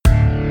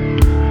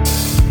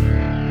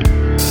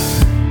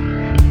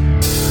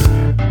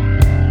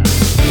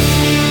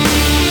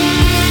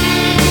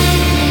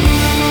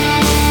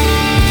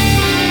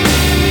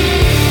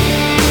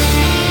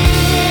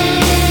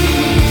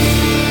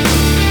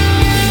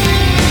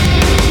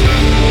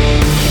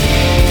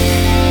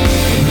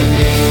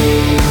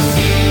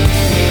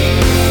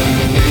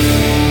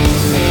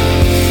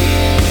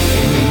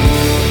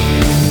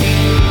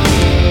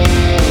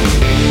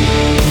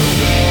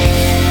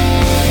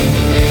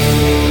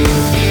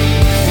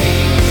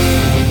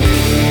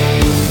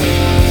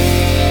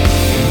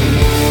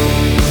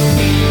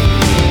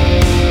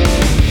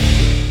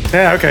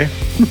Yeah, okay.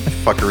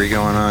 Fuckery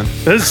going on.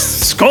 There's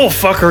skull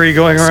fuckery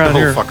going around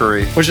here. Skull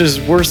fuckery. Which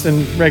is worse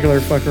than regular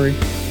fuckery.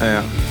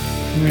 Yeah.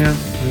 Yeah.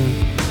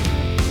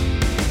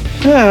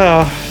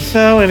 Oh,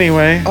 so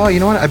anyway. Oh, you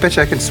know what? I bet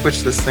you I can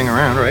switch this thing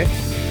around, right?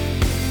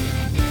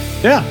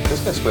 Yeah.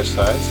 This can switch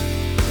sides.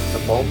 The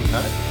bulb and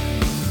that.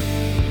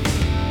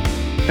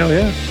 Hell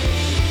yeah.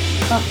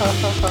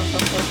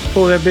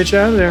 Pull that bitch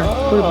out of there.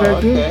 Put it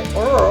back in.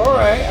 All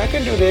right. I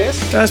can do this.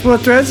 That's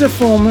what threads are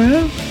for,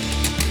 man.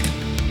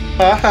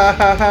 Ha ha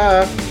ha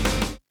ha.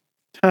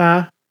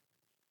 Huh?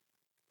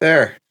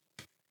 There.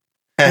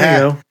 There you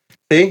go.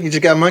 See? You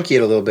just got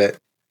monkeyed a little bit.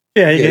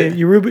 Yeah,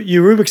 you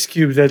Rubik's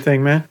Cube that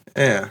thing, man.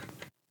 Yeah.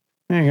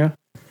 There you go.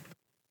 I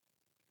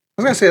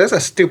was going to say, that's a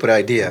stupid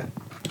idea.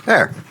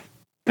 There.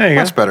 There you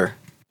That's go. better.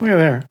 Look at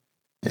there.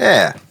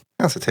 Yeah.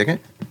 That's a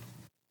ticket.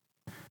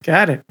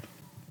 Got it.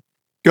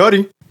 Got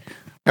it.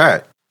 All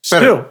right.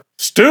 Better.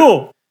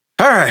 Still.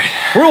 All right.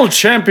 World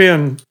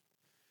champion.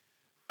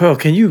 Well,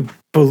 can you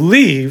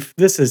believe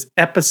this is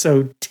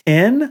episode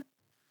 10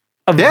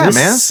 of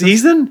this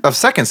season? Of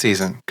second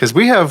season. Because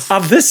we have...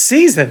 Of this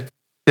season.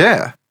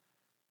 Yeah.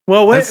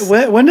 Well,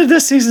 when did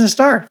this season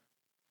start?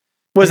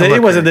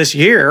 It wasn't this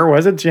year,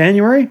 was it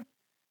January?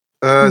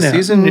 No.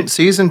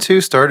 Season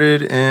 2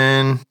 started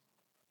in...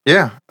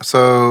 Yeah.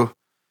 So...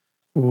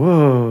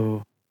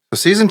 Whoa. So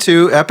season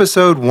 2,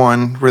 episode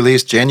 1,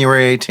 released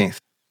January 18th.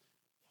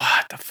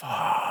 What the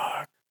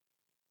fuck?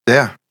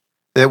 Yeah.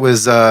 It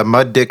was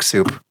mud dick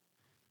soup.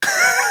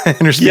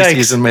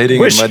 Interspecies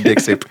mating and mud dick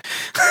soup.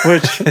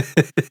 Which,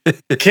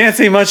 can't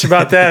say much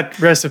about that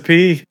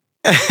recipe.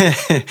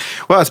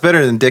 Well, it's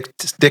better than dick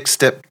tip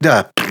stew.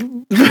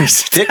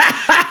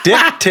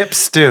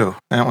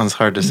 That one's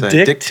hard to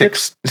say. Dick tip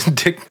stew.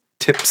 Dick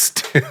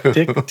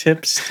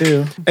tip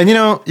stew. And you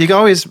can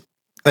always,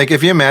 like,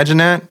 if you imagine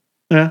that,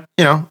 yeah,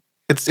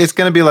 it's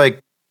gonna be like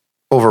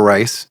over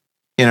rice.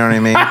 You know what I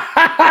mean?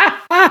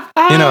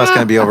 It's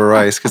gonna be over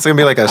rice. It's gonna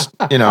be like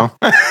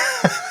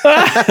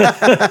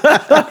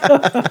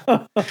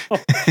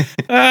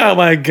Oh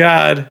my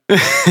God.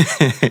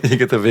 You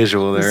get the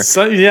visual there.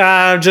 So,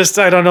 yeah,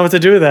 I don't know what to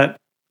do with that.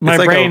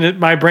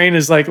 My brain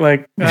is like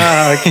I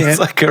can't. It's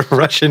like a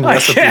Russian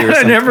recipe or something.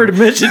 I never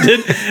mentioned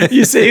it.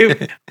 You see,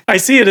 I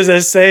see it as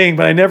a saying,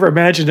 but I never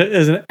imagined it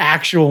as an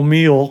actual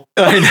meal.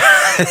 I know.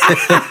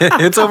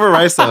 It's over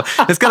rice though.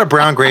 It's got a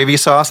brown gravy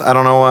sauce. I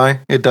don't know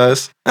why it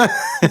does.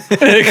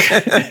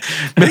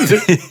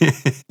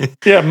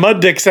 Yeah,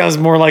 mud dick sounds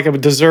more like a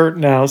dessert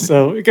now.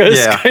 So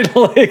it's kind of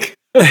like.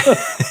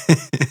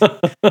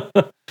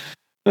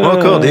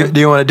 Well, cool.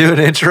 Do you want to do an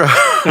intro?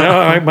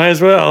 No, I might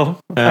as well.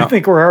 Yeah. I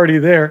think we're already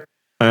there.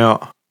 Yeah.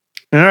 All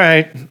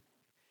right.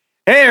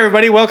 Hey,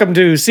 everybody. Welcome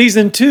to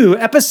season 2,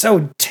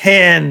 episode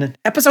 10.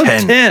 Episode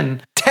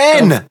 10.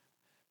 10.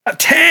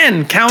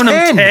 10. Count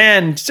them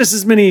 10. It's just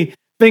as many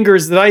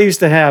fingers that I used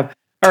to have.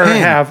 Or 10.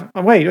 Have.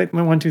 Oh, wait.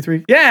 1, 2,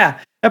 3. Yeah.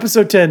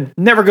 Episode 10.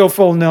 Never go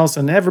full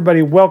Nelson.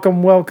 Everybody,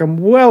 welcome to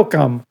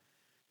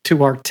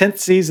our 10th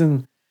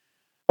season.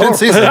 10th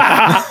season.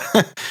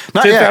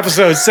 10th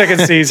episode, second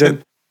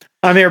season.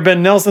 I'm here.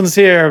 Ben Nelson's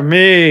here.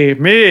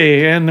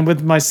 Me, and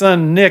with my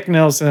son Nick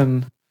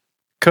Nelson,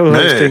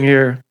 co-hosting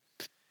here.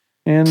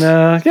 And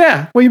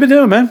what you been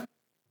doing, man?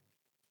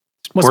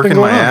 What's working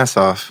my ass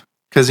off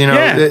because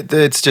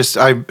it's just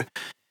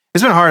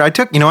it's been hard. I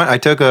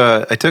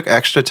took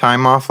extra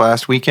time off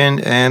last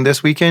weekend and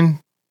this weekend.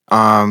 So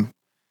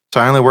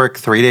I only worked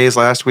 3 days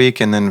last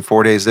week and then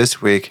 4 days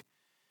this week,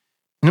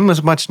 and it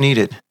was much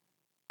needed.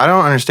 I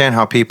don't understand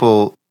how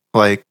people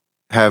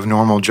have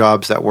normal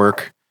jobs that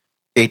work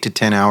 8 to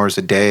 10 hours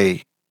a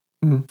day,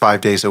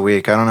 5 days a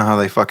week. I don't know how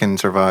they fucking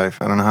survive.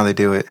 I don't know how they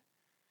do it.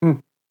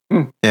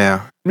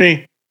 Yeah.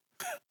 Me.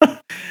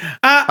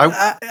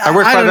 I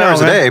work 5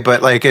 hours a day,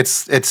 but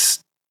it's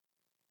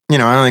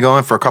I only go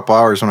in for a couple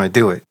hours when I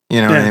do it.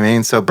 You know what I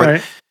mean? So,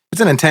 but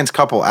it's an intense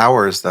couple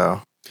hours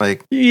though.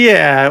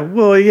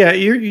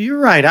 You're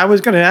right. I was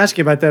going to ask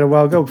you about that a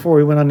while ago before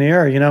we went on the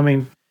air. I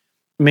mean,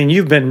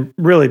 you've been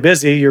really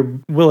busy. You're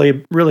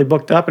really, really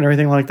booked up and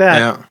everything like that.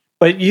 Yeah.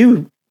 But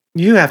you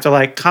have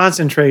to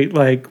concentrate,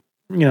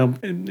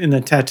 in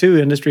the tattoo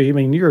industry. I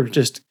mean, you're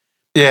just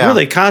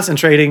really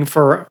concentrating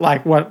for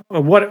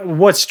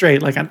what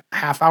straight, like a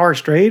half hour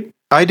straight.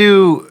 I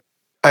do.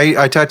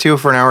 I tattoo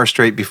for an hour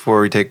straight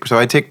before we take. So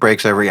I take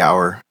breaks every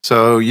hour.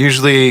 So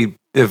usually,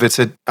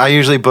 I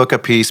usually book a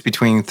piece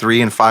between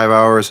 3 and 5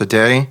 hours a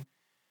day.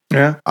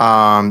 Yeah.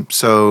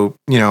 So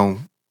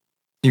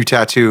you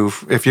tattoo,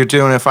 if you're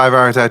doing a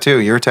 5-hour tattoo,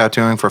 you're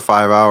tattooing for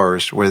 5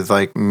 hours with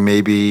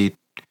maybe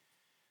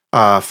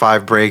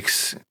 5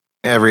 breaks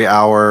every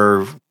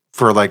hour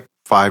for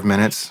 5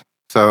 minutes.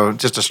 So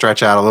just to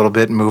stretch out a little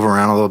bit and move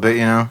around a little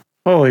bit,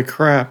 Holy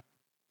crap.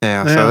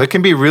 Yeah. So it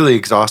can be really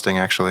exhausting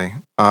actually.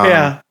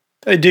 How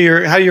do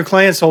your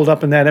clients hold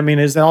up in that? I mean,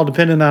 is that all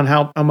dependent on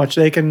how much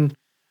they can?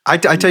 I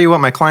tell you what,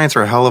 my clients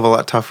are a hell of a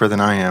lot tougher than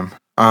I am.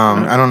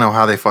 I don't know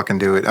how they fucking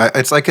do it.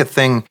 It's like a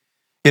thing.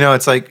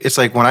 It's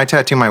like when I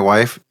tattoo my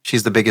wife,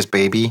 she's the biggest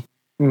baby,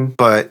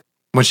 but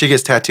when she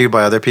gets tattooed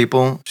by other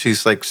people,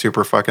 she's like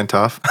super fucking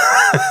tough.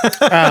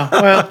 Oh,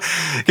 well,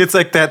 it's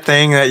like that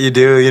thing that you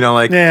do,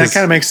 like yeah, it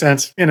kind of makes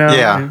sense,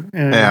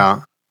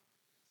 Yeah.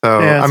 So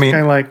yeah, I mean,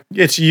 kind of like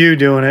it's you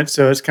doing it,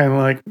 so it's kind of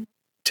like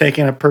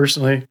taking it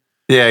personally.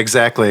 Yeah,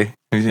 exactly.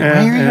 Why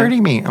are you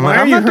hurting me?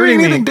 I'm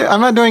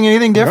not doing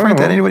anything different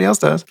than anybody else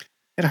does.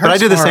 But I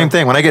do the same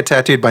thing. When I get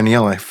tattooed by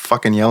Neil, I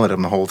fucking yell at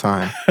him the whole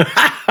time.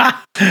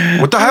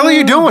 What the hell are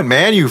you doing,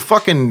 man? You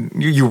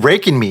fucking you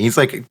raking me. He's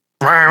like,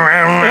 like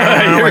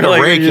a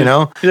rake,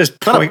 You're just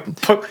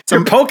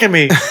you're poking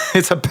me.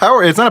 It's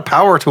not a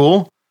power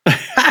tool.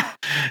 Yeah,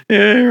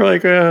 you're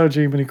like, oh,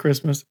 gee, many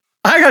Christmas.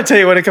 I gotta tell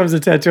you, when it comes to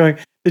tattooing,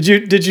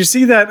 did you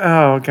see that?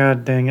 Oh,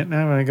 god dang it!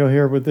 Now I'm gonna go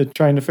here with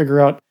trying to figure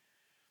out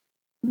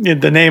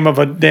the name of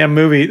a damn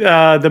movie.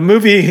 The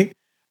movie,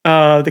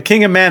 The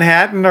King of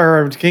Manhattan,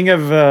 or King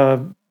of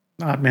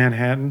not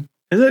Manhattan,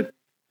 is it?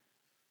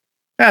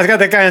 Yeah, it's got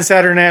that guy on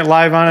Saturday Night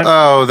Live on it.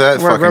 Oh,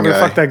 that fucking guy.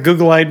 Fuck that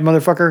Google-eyed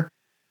motherfucker.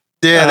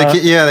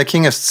 Yeah, the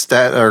King of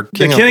Staten Island.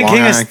 King of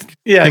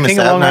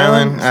Staten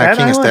Island.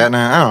 King of Staten Island.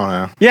 I don't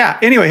know. Yeah.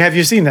 Anyway, have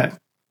you seen that?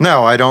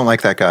 No, I don't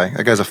like that guy.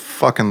 That guy's a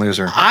fucking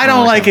loser. I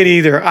don't like it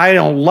either. I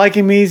don't like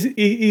him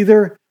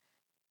either.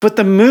 But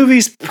the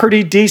movie's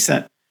pretty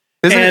decent.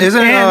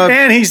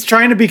 And he's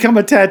trying to become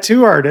a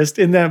tattoo artist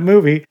in that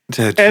movie.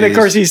 And of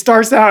course, he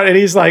starts out and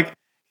he's like,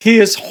 he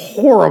is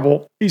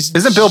horrible.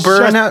 Isn't Bill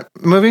Burr in that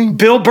movie?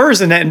 Bill Burr's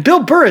in that, and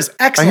Bill Burr is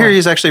excellent. I hear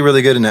he's actually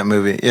really good in that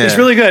movie. Yeah, he's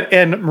really good,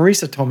 and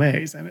Marisa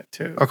Tomei is in it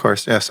too. Of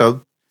course, yeah.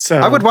 So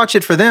I would watch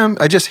it for them.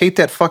 I just hate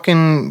that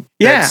fucking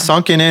that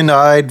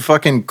sunken-in-eyed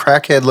fucking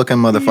crackhead looking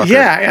motherfucker.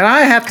 Yeah, and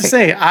I have to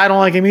say I don't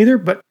like him either,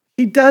 but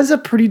he does a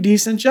pretty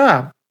decent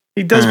job.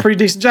 I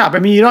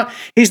mean,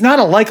 he's not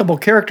a likable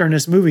character in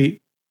this movie.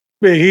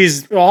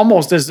 He's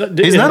almost as...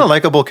 He's not a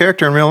likable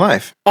character in real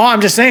life. Oh,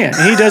 I'm just saying.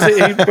 He does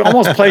it. He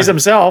almost plays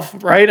himself,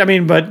 right? I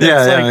mean, but...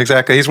 Yeah,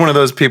 exactly. He's one of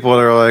those people that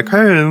are like, hey,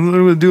 I'm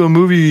going to do a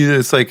movie.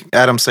 It's like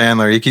Adam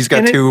Sandler. He's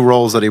got two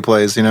roles that he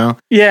plays, Yeah,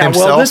 himself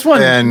well, this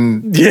one...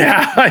 And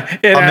a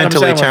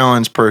mentally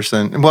challenged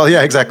person. Well,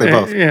 yeah, exactly,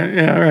 both.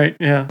 Yeah, right,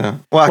 yeah.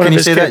 Well, can you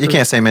say that? You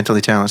can't say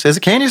mentally challenged.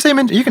 Can you say...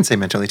 You can say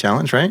mentally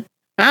challenged, right?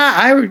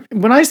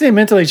 When I say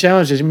mentally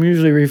challenged, I'm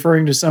usually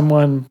referring to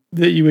someone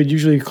that you would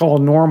usually call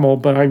normal,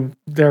 but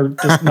they're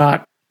just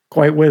not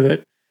quite with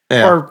it.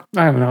 Yeah. Or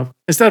I don't know.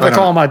 Instead of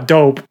calling them a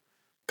dope,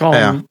 call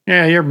them,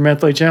 you're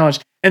mentally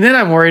challenged. And then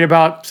I'm worried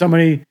about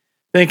somebody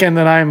thinking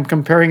that I'm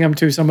comparing them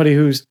to somebody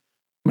who's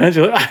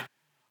mentally. I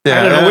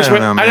don't know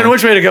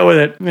which way to go with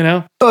it.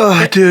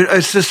 Oh, dude,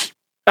 it's just.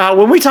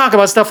 When we talk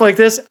about stuff like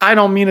this, I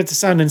don't mean it to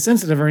sound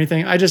insensitive or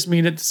anything. I just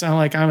mean it to sound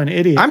like I'm an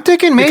idiot. I'm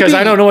thinking maybe because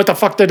I don't know what the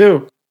fuck to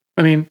do.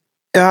 I mean,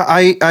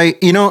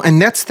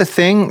 and that's the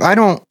thing.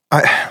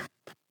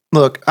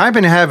 Look, I've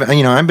been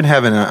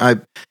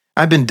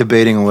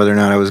debating on whether or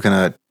not I was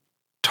going to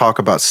talk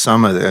about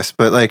some of this,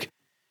 but I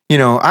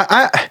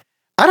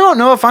don't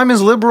know if I'm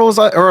as liberal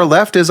or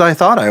left as I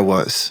thought I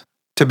was,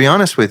 to be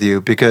honest with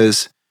you,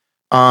 because,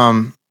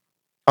 on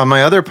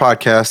my other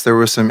podcast, there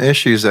were some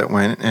issues that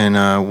went,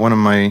 and one of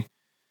my,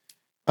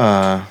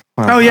 you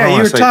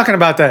were talking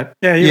about that.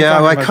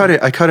 Yeah,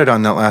 I cut it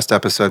on that last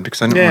episode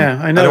because I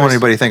don't want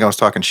anybody to think I was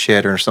talking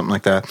shit or something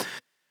like that.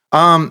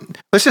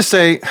 Let's just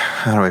say,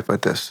 how do I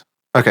put this?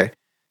 Okay,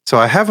 so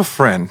I have a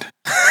friend,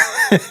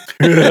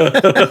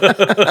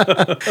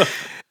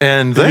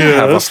 and they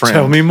have a friend.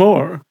 Tell me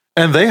more.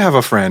 And they have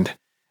a friend,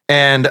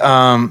 and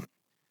I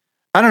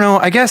don't know.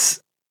 I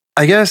guess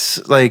I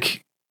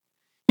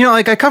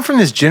come from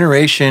this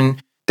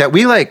generation that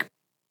we like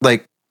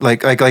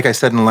I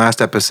said in the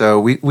last episode,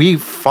 we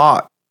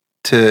fought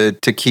to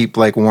keep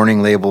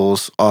warning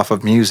labels off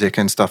of music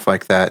and stuff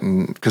like that,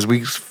 and because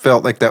we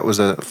felt like that was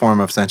a form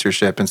of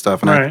censorship and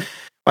stuff. And right.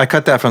 I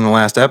cut that from the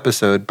last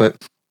episode, but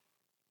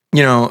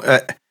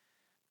I've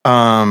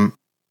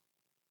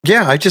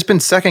just been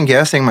second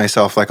guessing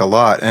myself a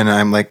lot, and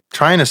I'm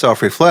trying to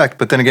self reflect,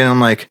 but then again,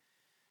 I'm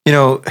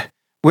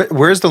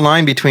where's the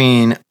line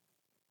between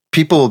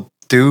people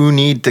do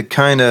need to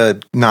kind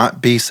of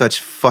not be such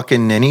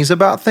fucking ninnies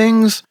about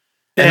things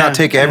and not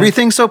take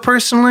everything so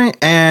personally,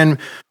 and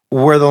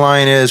where the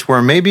line is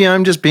where maybe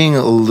I'm just being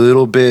a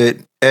little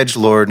bit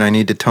edgelord and I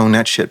need to tone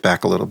that shit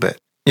back a little bit.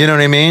 You know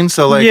what I mean?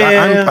 So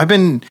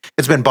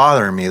it's been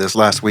bothering me this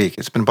last week.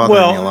 It's been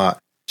bothering me a lot.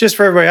 Just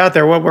for everybody out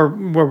there, what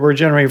we're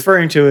generally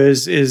referring to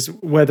is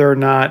whether or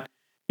not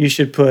you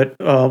should put,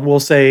 we'll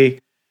say,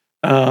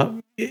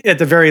 at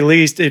the very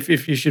least,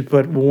 if you should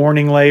put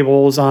warning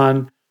labels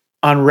on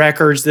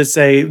records that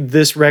say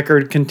this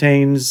record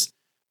contains,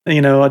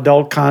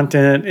 adult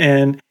content,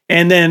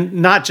 and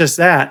then not just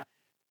that,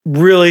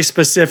 really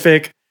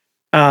specific.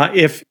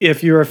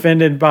 If you're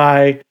offended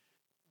by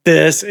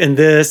this and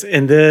this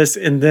and this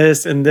and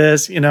this and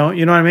this, you know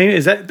what I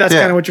mean? That's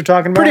kind of what you're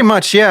talking about? Pretty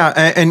much,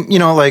 yeah. And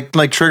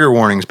like trigger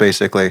warnings,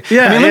 basically.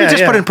 Yeah. I mean, let me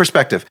just put it in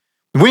perspective.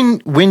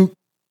 When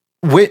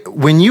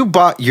you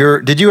bought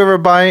did you ever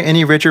buy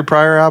any Richard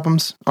Pryor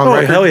albums on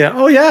record? Hell yeah.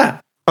 Oh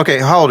yeah. Okay,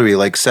 how old are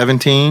we?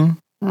 17,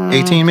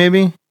 18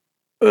 maybe?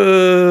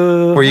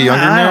 Were you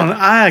younger than that?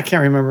 I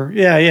can't remember.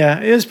 Yeah.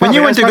 It was when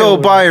you went to go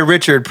buy a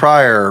Richard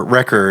Pryor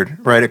record,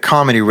 right? A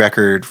comedy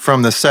record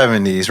from the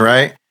 70s,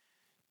 right?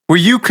 Were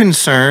you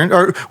concerned,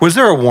 or was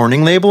there a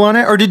warning label on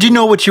it, or did you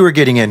know what you were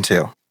getting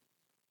into?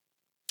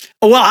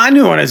 Well, I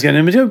knew what I was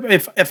getting into.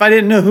 If I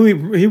didn't know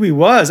who he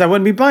was, I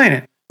wouldn't be buying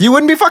it. You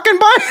wouldn't be fucking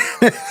buying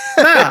it.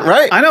 Yeah,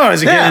 right? I know what I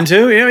was getting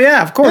into.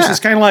 Yeah, of course. Yeah. It's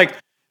kind of like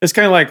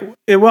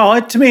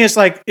to me, it's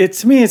like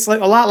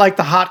a lot like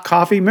the hot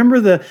coffee.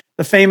 Remember the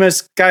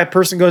famous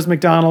person goes to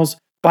McDonald's,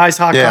 buys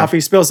hot coffee,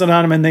 spills it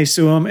on them, and they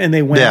sue him and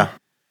they win. Yeah.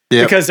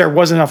 Yep. Because there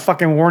wasn't a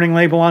fucking warning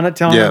label on it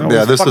telling them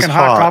it was fucking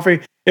hot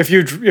coffee. If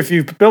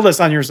you build this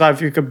on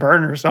yourself, you could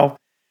burn yourself.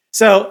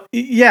 So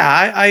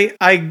yeah,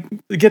 I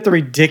get the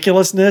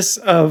ridiculousness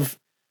of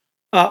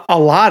a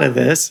lot of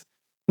this.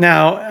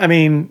 Now, I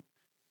mean,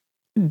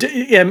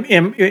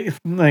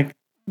 everything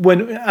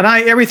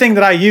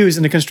that I use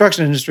in the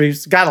construction industry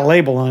has got a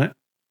label on it.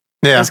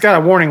 Yeah, it's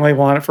got a warning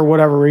label on it for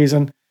whatever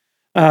reason,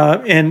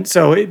 and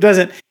so it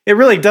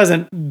really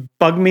doesn't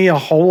bug me a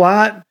whole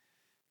lot.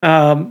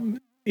 In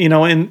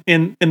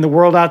the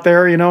world out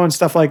there, and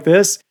stuff like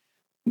this,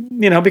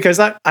 because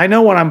I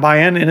know what I'm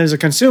buying, and as a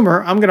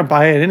consumer, I'm going to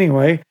buy it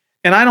anyway.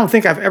 And I don't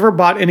think I've ever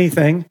bought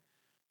anything,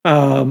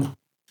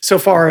 so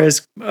far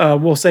as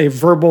we'll say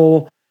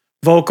vocal,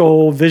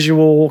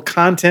 visual,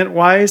 content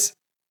wise.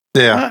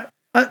 Yeah.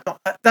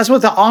 That's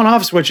what the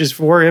on-off switch is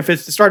for. If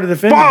it's started to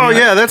finish. Oh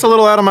yeah, that's a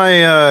little out of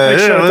my.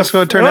 Let's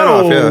go turn that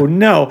off. Yeah.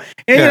 No,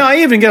 and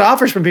I even get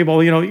offers from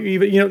people.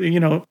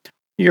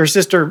 Your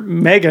sister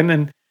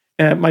Megan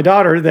and my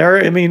daughter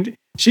there. I mean,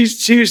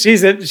 she's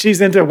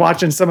into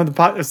watching some of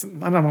the I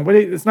don't know.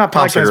 It's not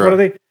podcasts. What are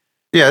they?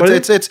 Yeah,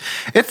 it's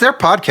they're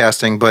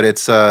podcasting, but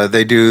it's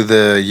they do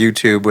the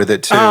YouTube with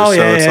it too. Oh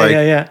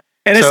yeah.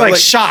 And it's like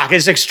shock.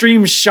 It's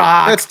extreme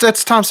shock.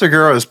 That's Tom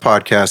Segura's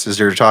podcast, as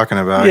you're talking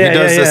about. Yeah, he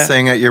does this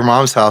thing at your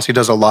mom's house. He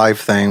does a live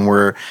thing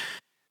where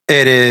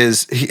it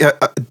is.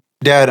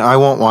 Dad, I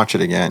won't watch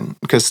it again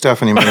because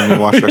Stephanie made me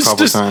watch it a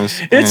couple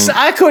times.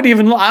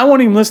 I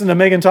won't even listen to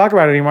Megan talk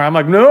about it anymore. I'm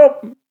like,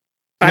 nope.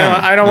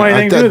 I don't want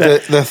anything to do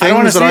with that. The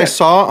things that I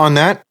saw on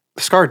that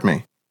scarred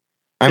me.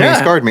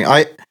 Scarred me.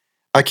 I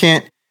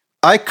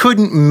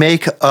couldn't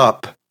make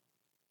up,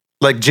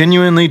 like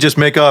genuinely just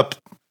make up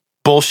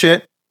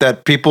bullshit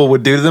that people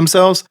would do to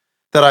themselves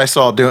that I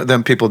saw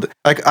people.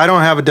 Like, I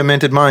don't have a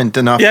demented mind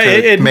enough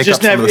to make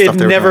up some of the stuff.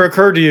 It never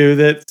occurred to you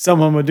that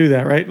someone would do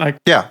that, right? Like,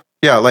 yeah,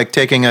 like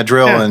taking a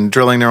drill and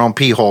drilling their own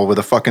pee hole with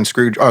a fucking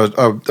screw,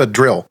 a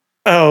drill.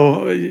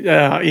 Oh,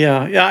 yeah.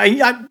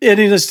 It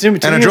is and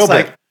a drill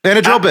bit. And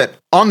a drill bit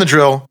on the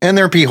drill in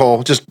their pee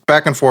hole, just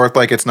back and forth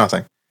like it's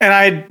nothing. And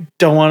I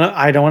don't want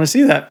to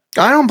see that.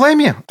 I don't blame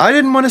you. I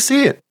didn't want to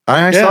see it.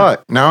 I saw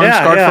it. Now I'm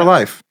scarred for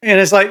life. And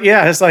it's like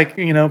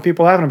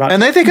people laughing about it.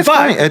 And they think it's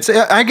funny.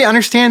 I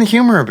understand the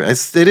humor of it.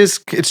 It's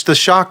the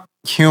shock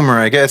humor.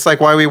 I guess it's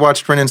like why we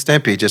watched Ren and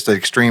Stimpy, just an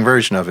extreme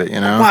version of it,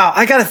 Wow,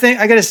 I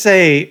gotta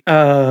say,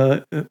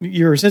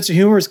 your sense of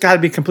humor has got to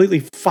be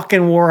completely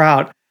fucking wore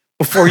out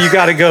before you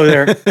got to go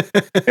there,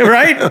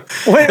 right?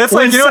 It's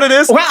like, you know what it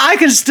is? Well, I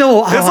can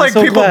still. It's like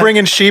people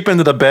bringing sheep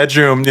into the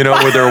bedroom,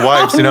 with their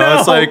wives. No,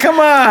 it's like, come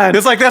on.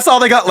 It's like that's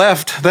all they got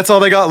left.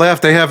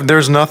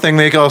 There's nothing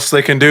else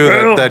they can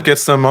do that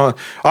gets them. I've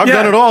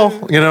done it all.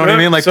 You know what I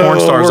mean? Like porn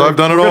stars, I've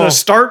done it all. We're gonna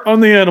start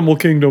on the animal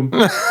kingdom.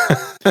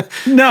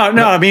 No.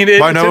 I mean,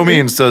 by no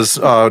means does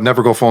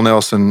Never Go Full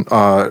Nelson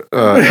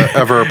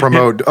ever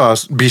promote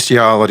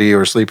bestiality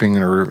or sleeping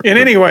or in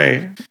any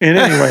way.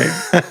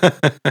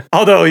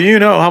 Although you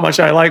know how much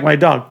I like my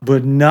dog,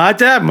 but not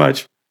that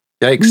much.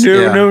 Yikes!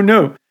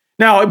 No.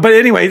 Now, but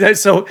anyway,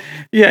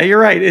 you're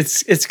right.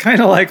 It's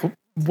kind of like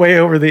way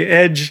over the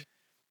edge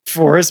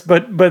for us,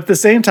 but at the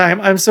same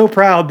time, I'm so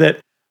proud that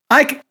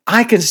I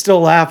can still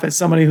laugh at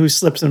somebody who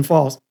slips and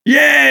falls.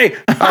 Yay!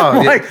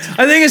 I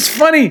think it's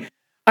funny.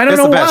 I don't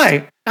know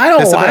why. I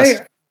don't know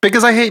why.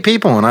 Because I hate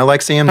people and I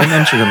like seeing them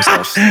injure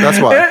themselves. That's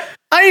why.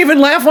 I even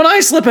laugh when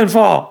I slip and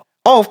fall.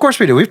 Oh, of course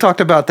we do. We've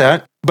talked about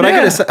that. But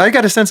I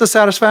got a sense of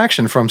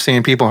satisfaction from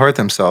seeing people hurt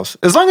themselves.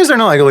 As long as they're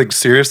not like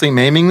seriously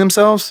maiming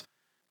themselves.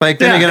 Like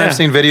then again, I've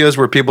seen videos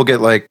where people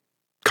get like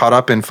caught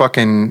up in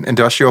fucking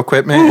industrial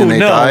equipment and they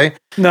die.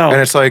 No.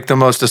 And it's like the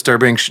most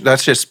disturbing.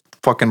 That's just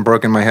fucking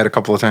broken my head a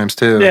couple of times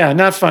too. Yeah,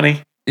 not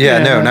funny.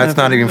 That's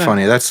not even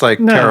funny. That's like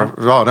terrible.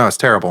 Oh no, it's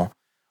terrible.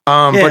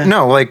 But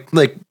no, like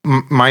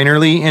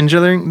minorly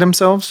injuring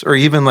themselves or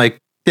even like,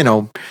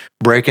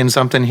 breaking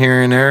something here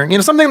and there,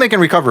 something they can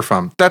recover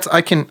from.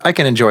 I can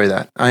enjoy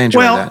that. I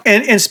enjoy that.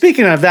 And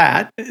speaking of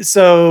that,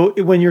 so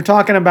when you're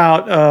talking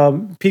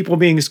about people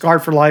being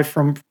scarred for life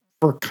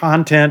for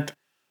content,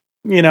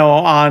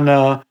 on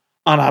a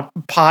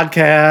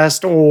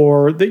podcast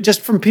or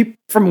just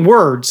from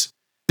words,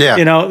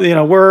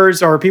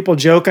 words or people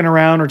joking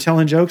around or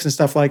telling jokes and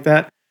stuff like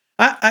that.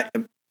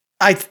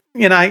 I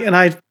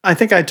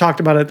think I talked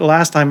about it the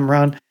last time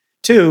around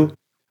too,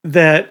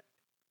 that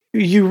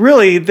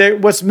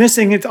what's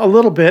missing a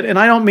little bit, and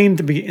I don't mean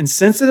to be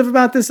insensitive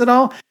about this at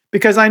all,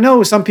 because I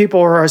know some people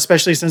are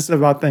especially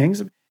sensitive about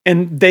things,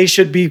 and they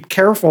should be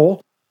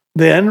careful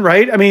then,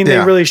 right? I mean, they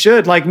really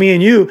should. Like me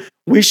and you,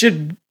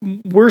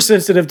 we're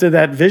sensitive to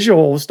that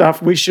visual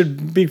stuff. We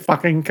should be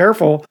fucking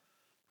careful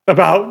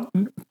about,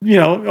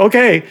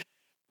 okay,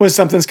 when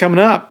something's coming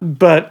up.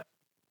 But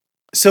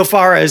so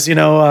far as,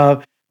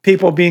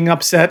 people being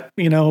upset,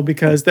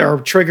 because they're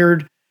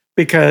triggered,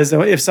 because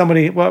if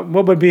somebody, what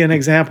would be an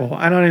example?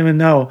 I don't even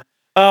know.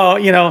 I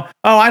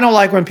don't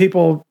like when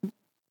people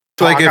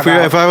like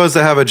if I was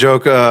to have a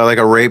joke, like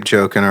a rape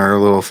joke in our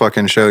little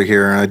fucking show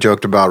here, and I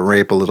joked about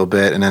rape a little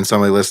bit, and then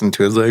somebody listened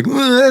to it, like,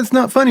 that's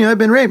not funny, I've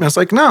been raped. And I was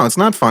like, no, it's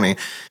not funny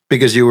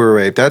because you were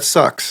raped. That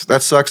sucks.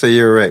 That sucks that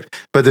you were raped.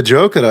 But the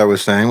joke that I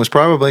was saying was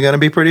probably going to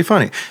be pretty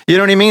funny. You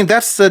know what I mean?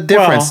 That's the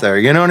difference there.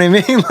 You know what I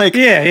mean? Like,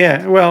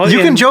 yeah. Well, you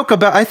can joke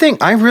about, I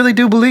really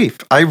do believe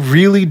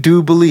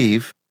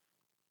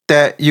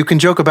that you can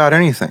joke about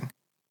anything.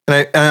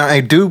 And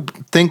I do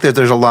think that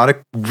there's a lot of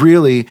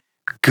really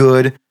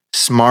good,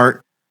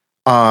 smart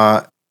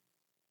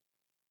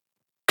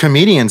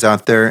comedians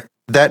out there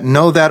that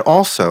know that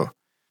also.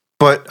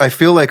 But I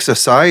feel like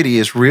society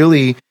is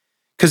really,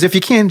 because if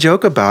you can't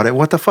joke about it,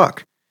 what the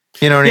fuck?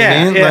 You know what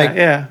I mean?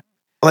 Yeah.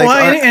 Like,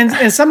 well,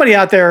 and somebody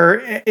out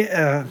there,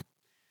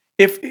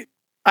 if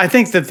I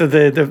think that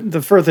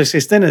the furthest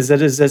extent is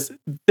that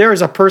there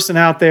is a person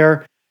out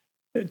there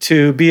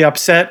to be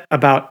upset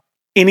about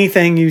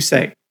anything you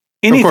say,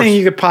 anything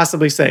you could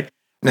possibly say.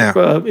 Yeah.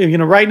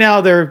 Right now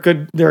there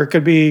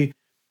could be,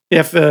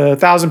 if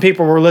 1,000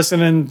 people were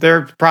listening,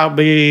 there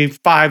probably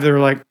 5 that are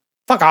like,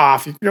 fuck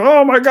off.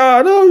 Oh my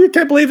God. Oh, you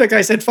can't believe that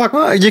guy said fuck.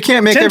 Well, you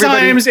can't make 10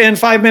 everybody times in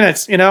 5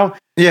 minutes, Yeah.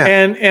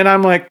 And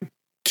I'm like,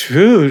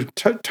 dude,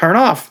 turn it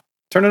off.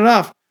 I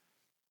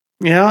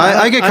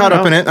get caught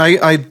up in it.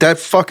 I that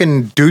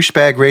fucking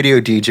douchebag radio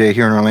DJ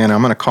here in Orlando,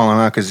 I'm going to call him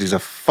out because he's a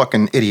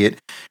fucking idiot.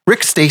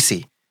 Rick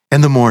Stacy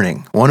in the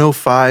morning,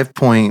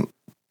 105.9.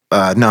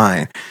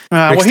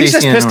 Well, he's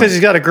just pissed because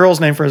he's got a girl's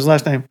name for his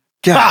last name.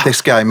 Yeah,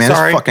 this guy, man, this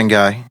fucking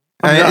guy.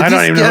 I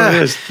don't even know who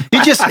it is.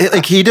 He just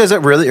he does it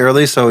really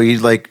early, so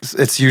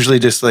it's usually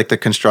just like the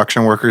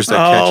construction workers that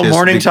catch his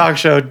morning talk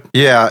show.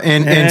 Yeah,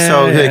 and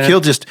so like,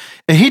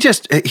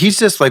 he's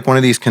just like one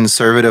of these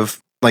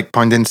conservative like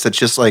pundits that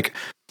just like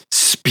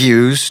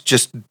spews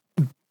just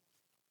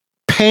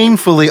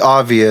painfully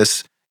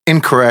obvious,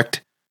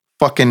 incorrect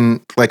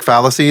fucking like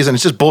fallacies, and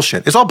it's just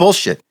bullshit. It's all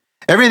bullshit.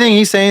 Everything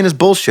he's saying is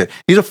bullshit.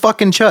 He's a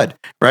fucking chud,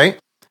 right?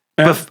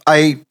 Yeah. But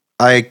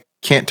I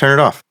can't turn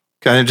it off.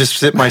 Kind of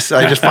just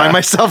I just find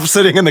myself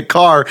sitting in the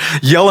car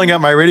yelling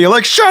at my radio,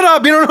 like, shut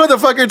up, you don't know what the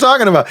fuck you're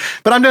talking about.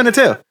 But I'm doing it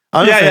too.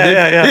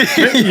 Yeah.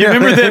 You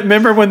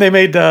remember when they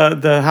made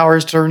the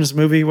Howard Stern's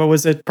movie? What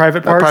was it?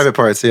 Private Parts? Private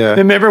Parts, yeah.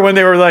 Remember when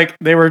the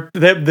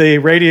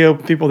radio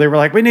people, they were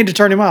like, we need to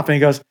turn him off. And he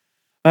goes,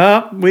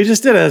 we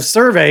just did a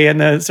survey, and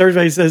the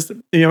survey says,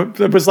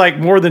 it was like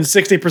more than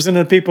 60% of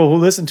the people who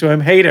listen to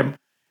him hate him.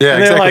 Yeah,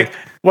 and they're like,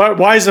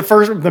 why is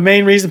the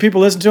main reason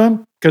people listen to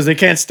him? Because they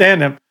can't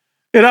stand him.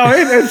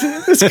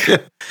 It's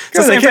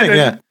the same thing.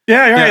 Yeah.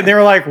 Yeah, right. They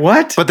were like,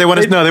 what? But they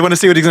want to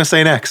see what he's going to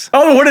say next.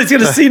 Oh, what is he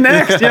going to see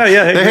next?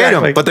 Yeah, They hate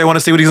him, but they want to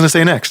see what he's going to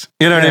say next.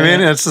 You know what I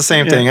mean? It's the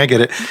same thing. I get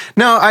it.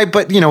 No,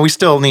 but we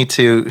still need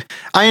to,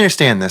 I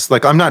understand this.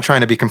 Like, I'm not trying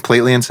to be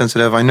completely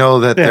insensitive. I know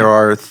that there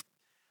are,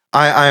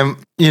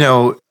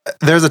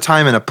 there's a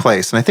time and a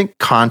place, and I think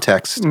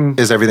context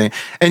is everything.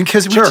 And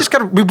because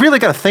we really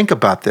got to think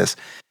about this.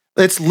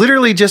 It's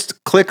literally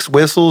just clicks,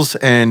 whistles,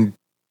 and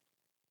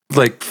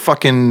like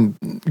fucking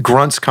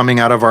grunts coming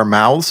out of our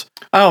mouths.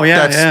 Oh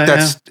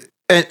yeah,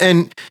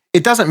 and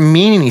it doesn't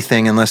mean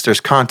anything unless there's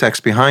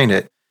context behind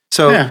it.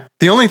 So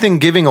the only thing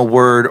giving a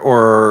word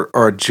or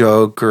a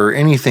joke or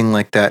anything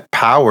like that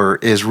power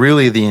is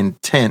really the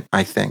intent,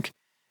 I think.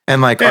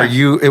 And like,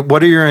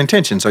 what are your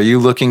intentions? Are you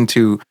looking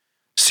to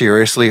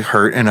seriously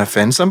hurt and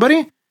offend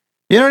somebody?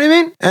 You know what I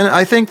mean? And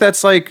I think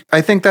that's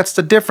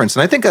the difference.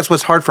 And I think that's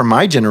what's hard for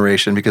my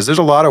generation, because there's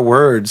a lot of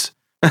words,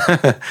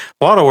 that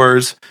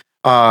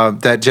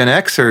Gen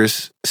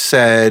Xers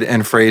said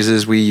and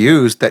phrases we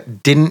use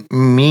that didn't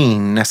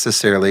mean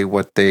necessarily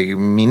what they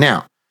mean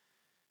now.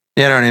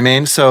 You know what I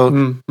mean?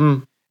 So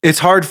it's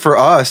hard for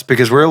us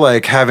because we're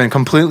like having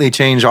completely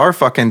changed our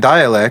fucking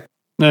dialect,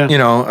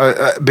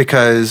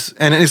 because,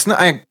 and it's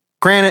not,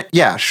 granted,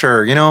 yeah,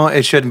 sure,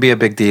 it shouldn't be a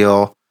big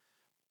deal.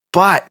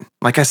 But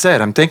like I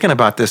said, I'm thinking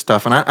about this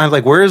stuff, and I'm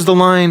like, where is the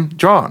line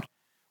drawn?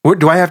 Where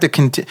do I have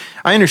to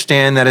I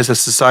understand that as a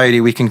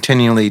society, we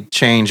continually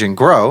change and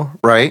grow,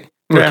 right?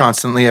 We're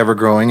constantly ever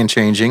growing and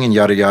changing and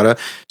yada, yada.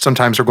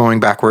 Sometimes we're going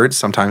backwards.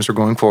 Sometimes we're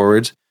going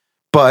forwards.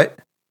 But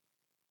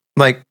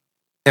like,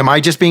 am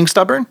I just being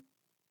stubborn?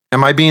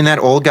 Am I being that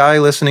old guy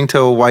listening to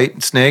a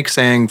White Snake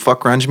saying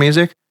fuck grunge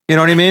music? You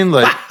know what I mean?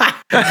 Like,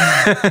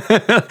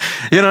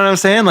 you know what I'm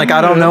saying? Like, I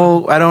don't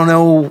know how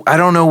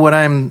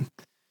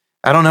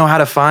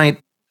to find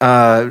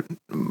the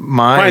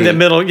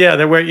middle.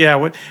 Yeah.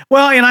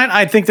 Well, and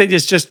I think that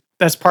it's just,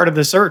 that's part of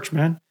the search,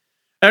 man.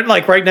 And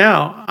like right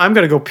now, I'm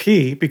going to go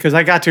pee because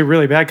I got to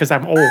really bad because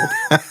I'm old.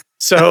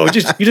 So you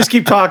just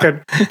keep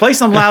talking. Play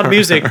some loud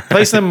music.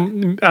 Play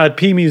some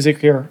P music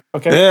here.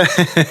 Okay.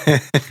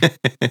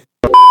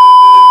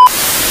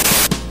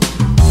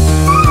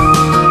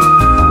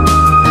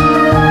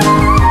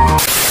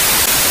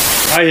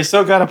 Oh, you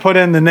still got to put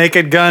in the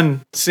Naked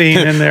Gun scene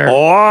in there.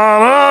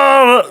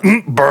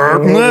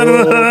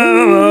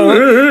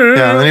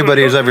 Yeah,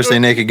 anybody who's ever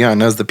seen Naked Gun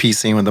knows the P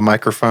scene with the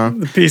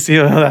microphone. The P scene,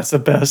 that's the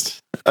best.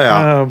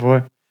 Yeah. Oh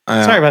boy.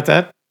 Sorry about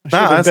that.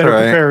 No, that's all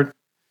right. Prepared.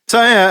 So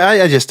yeah,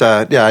 I just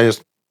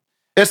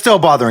it's still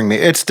bothering me.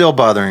 It's still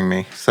bothering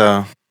me.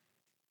 So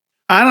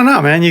I don't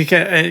know, man. You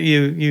can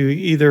you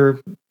either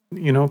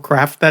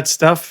craft that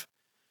stuff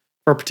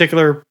for a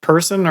particular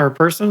person or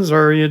persons,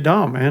 or you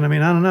don't, man. I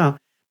mean, I don't know.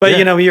 But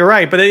you're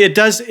right. But it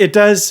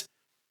does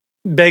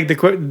beg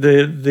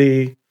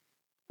the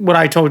what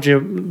I told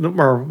you,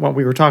 or what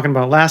we were talking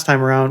about last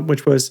time around,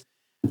 which was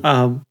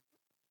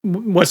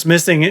what's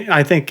missing.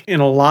 I think in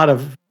a lot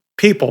of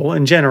people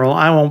in general.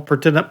 I won't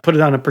put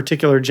it on a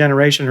particular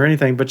generation or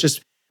anything, but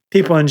just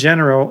people in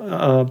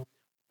general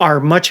are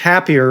much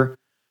happier.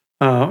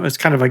 It's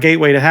kind of a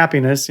gateway to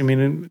happiness. I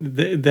mean,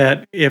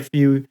 that if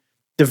you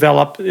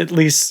develop at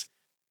least.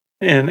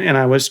 And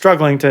I was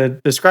struggling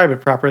to describe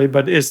it properly,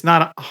 but it's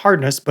not a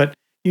hardness, but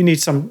you need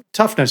some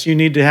toughness. You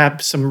need to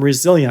have some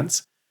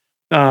resilience.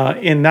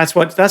 And that's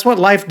what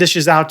life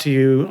dishes out to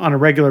you on a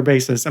regular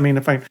basis. I mean,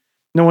 if I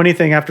know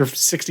anything after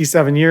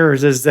 67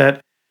 years is that,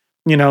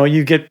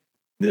 you get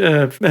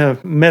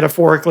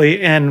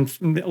metaphorically and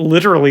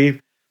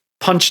literally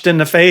punched in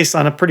the face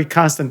on a pretty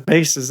constant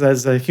basis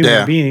as a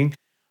human being.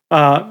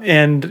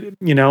 And,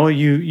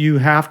 you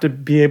have to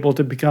be able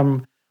to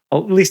become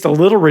at least a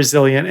little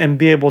resilient and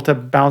be able to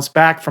bounce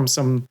back from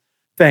some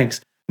things.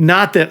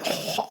 Not that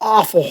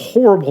awful,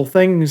 horrible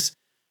things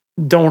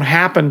don't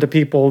happen to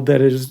people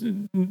that is a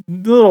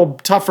little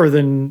tougher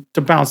than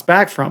to bounce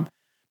back from.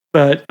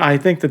 But I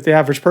think that the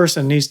average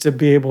person needs to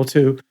be able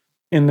to,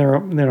 in their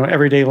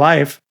everyday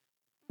life,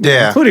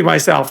 including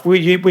myself,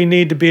 we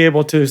need to be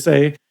able to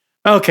say,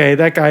 okay,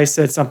 that guy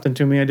said something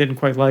to me, I didn't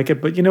quite like it,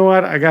 but you know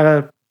what? I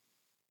gotta.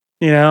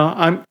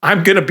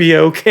 I'm gonna be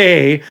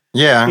okay.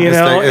 Yeah,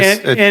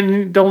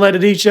 and don't let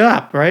it eat you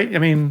up, right? I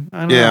mean, I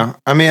don't know.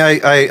 I mean,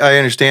 I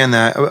understand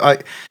that.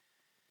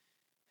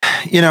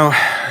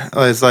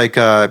 It's like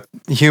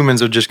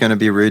humans are just gonna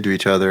be rude to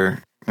each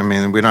other. I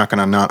mean, we're not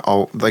gonna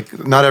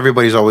not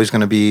everybody's always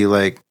gonna be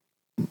like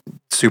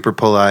super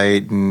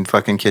polite and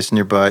fucking kissing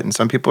your butt, and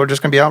some people are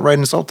just gonna be outright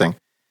insulting.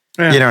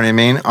 Yeah. You know what I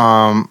mean?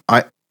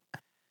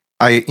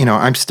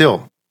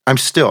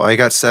 I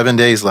got 7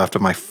 days left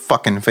of my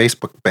fucking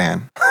Facebook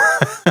ban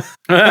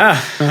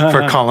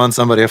for calling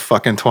somebody a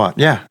fucking twat.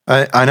 Yeah,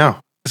 I know.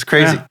 It's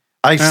crazy. Yeah.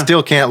 I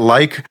still can't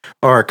like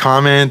or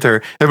comment,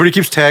 or everybody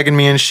keeps tagging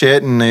me and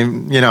shit, and they,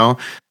 no,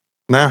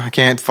 I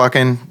can't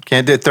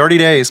do it. 30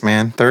 days,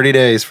 man. 30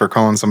 days for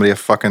calling somebody a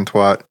fucking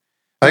twat.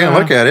 I can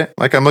look at it.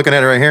 Like I'm looking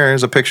at it right here.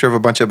 There's a picture of a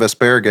bunch of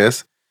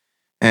asparagus.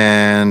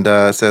 And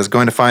it says,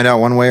 going to find out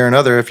one way or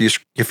another if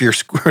your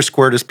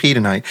squirt is pee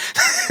tonight.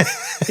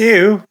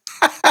 Ew.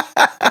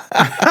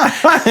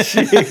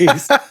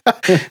 Jeez.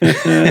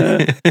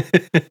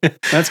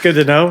 That's good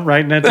to know.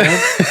 Writing that down.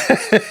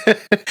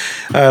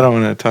 I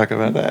don't want to talk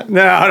about that.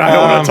 No, I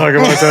don't want to talk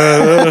about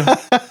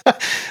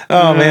that.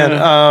 Oh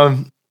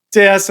man.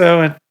 Yeah.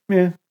 So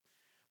yeah.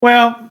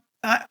 Well,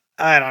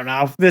 I don't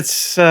know.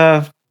 It's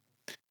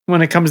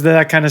when it comes to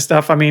that kind of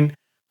stuff. I mean,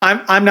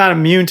 I'm not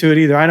immune to it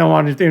either. I don't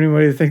want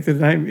anybody to think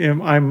that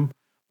I'm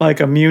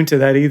like immune to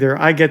that either.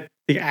 I get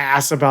the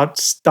ass about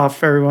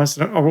stuff every once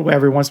in a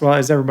while,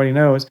 as everybody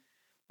knows.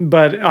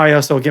 But I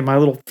also get my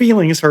little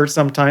feelings hurt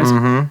sometimes.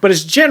 Mm-hmm. But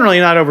it's generally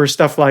not over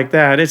stuff like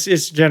that.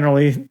 It's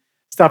generally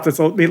stuff that's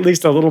at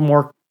least a little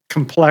more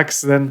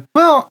complex than.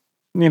 Well,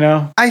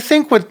 I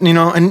think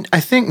and I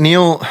think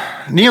Neil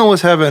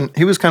was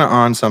he was kind of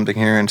on something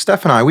here, and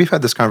Steph and I, we've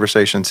had this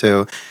conversation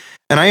too,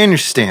 and I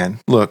understand.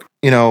 Look,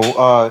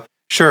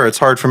 sure, it's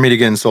hard for me to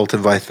get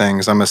insulted by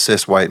things. I'm a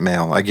cis white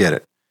male. I get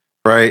it.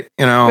 Right?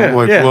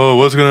 Whoa,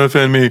 what's going to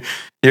offend me?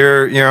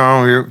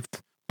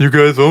 You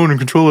guys own and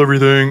control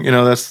everything.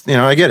 That's,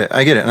 I get it.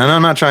 And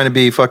I'm not trying to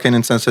be fucking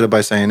insensitive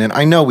by saying it.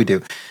 I know we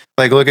do.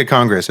 Like, look at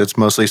Congress. It's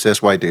mostly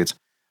cis white dudes.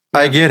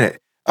 Yeah. I get it.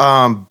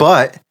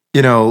 But,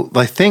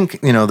 I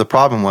think, the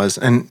problem was,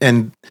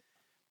 and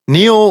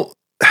Neil,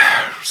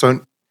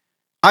 so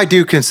I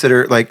do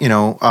consider, like,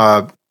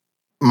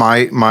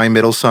 my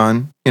middle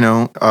son,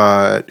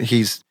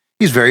 he's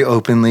very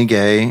openly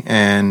gay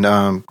and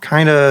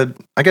kind of,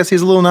 I guess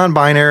he's a little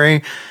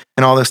non-binary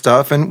and all this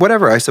stuff and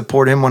whatever. I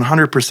support him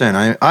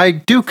 100%. I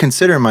do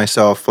consider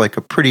myself like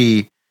a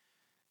pretty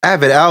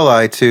avid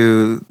ally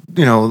to,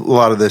 a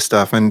lot of this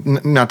stuff,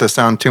 and not to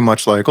sound too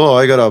much like, oh,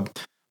 I got a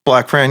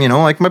black friend,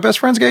 like my best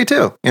friend's gay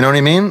too. You know what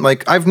I mean?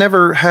 Like I've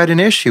never had an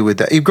issue with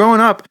that. Growing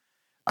up,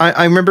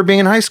 I remember being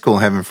in high school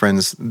having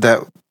friends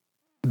that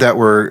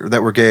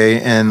were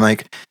gay, and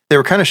like they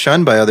were kind of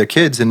shunned by other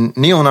kids, and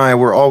Neil and I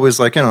were always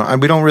like,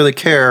 we don't really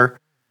care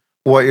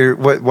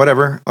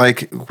whatever.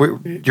 Like you're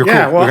cool.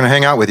 We're gonna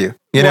hang out with you.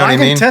 You know what I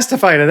mean? I can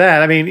testify to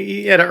that. I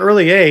mean, at an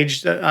early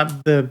age,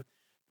 the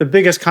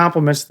biggest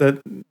compliments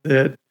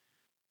that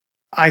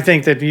I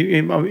think that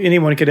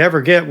anyone could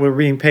ever get were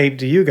being paid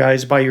to you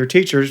guys by your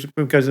teachers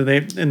because of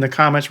in the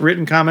comments,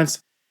 written comments,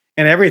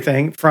 and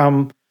everything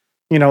from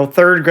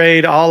third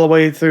grade all the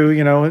way through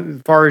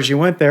as far as you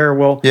went there.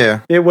 Well,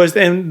 yeah, it was,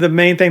 and the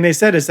main thing they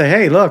said is say,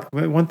 hey, look,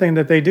 one thing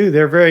that they do,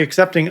 they're very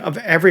accepting of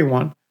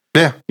everyone.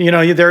 Yeah,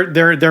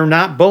 they're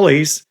not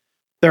bullies.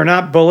 They're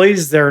not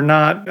bullies. They're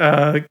not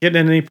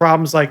getting in any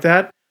problems like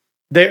that.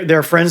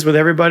 They're friends with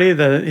everybody.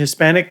 The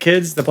Hispanic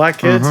kids, the black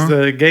kids,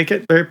 the gay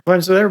kids. They're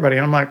friends with everybody.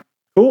 And I'm like,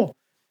 cool.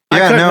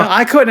 Yeah,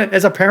 I couldn't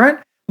as a parent.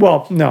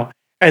 Well, no,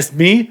 as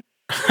me,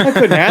 I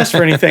couldn't ask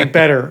for anything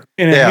better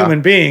in a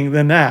human being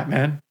than that,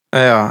 man.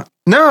 Yeah.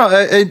 No.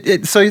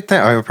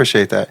 I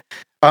appreciate that.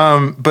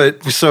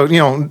 But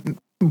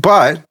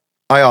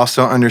I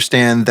also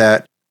understand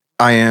that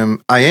I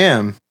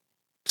am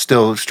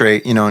still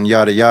straight, and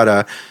yada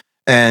yada,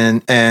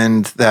 and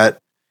that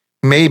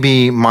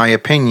maybe my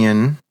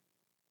opinion,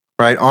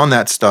 right, on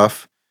that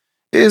stuff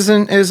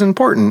isn't as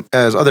important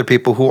as other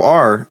people who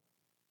are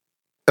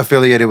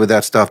affiliated with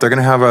that stuff. They're going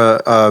to have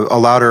a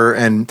louder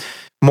and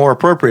more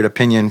appropriate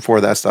opinion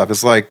for that stuff.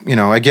 It's like,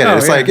 I get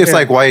it. It's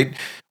like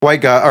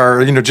white guy,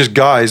 or just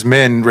guys,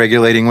 men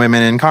regulating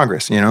women in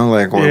Congress.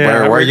 Like, why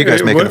are you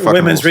guys making the fucking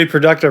women's rules?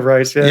 Reproductive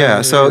rights?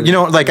 Yeah. So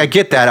I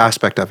get that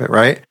aspect of it,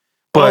 right?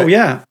 But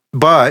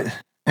But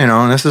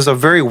and this is a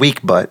very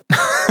weak butt,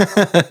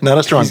 not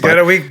a strong. He's got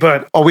a weak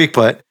butt. A weak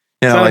butt.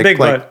 Not a big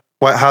butt.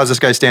 How's this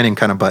guy standing?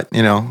 Kind of butt.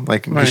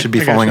 Like he should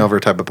be falling over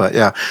type of butt.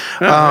 Yeah.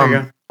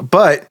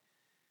 But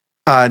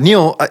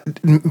Neil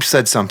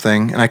said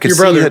something, and I could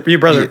see that your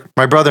brother,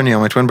 my brother Neil,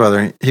 my twin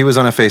brother. He was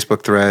on a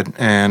Facebook thread,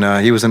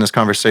 and he was in this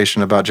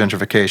conversation about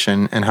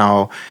gentrification and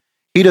how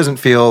he doesn't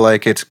feel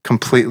like it's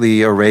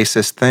completely a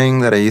racist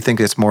thing. That you think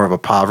it's more of a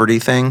poverty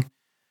thing.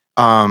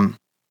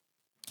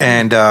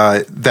 And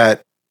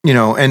that,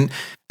 and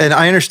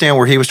I understand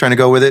where he was trying to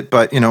go with it,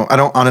 but,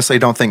 I honestly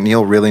don't think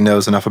Neil really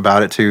knows enough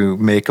about it to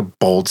make a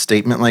bold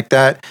statement like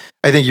that.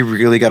 I think you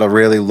really got to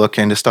really look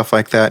into stuff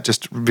like that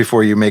just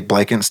before you make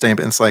blanket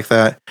statements like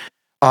that.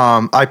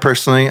 I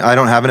personally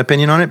don't have an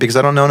opinion on it because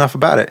I don't know enough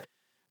about it.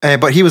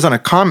 But he was on a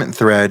comment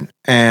thread,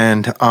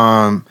 and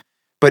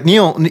but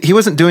Neil, he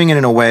wasn't doing it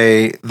in a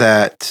way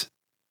that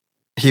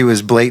he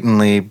was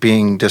blatantly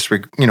being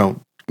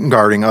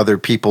guarding other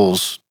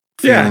people's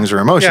feelings or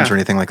emotions or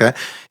anything like that.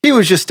 He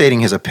was just stating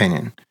his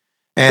opinion.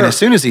 And as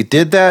soon as he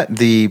did that,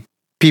 the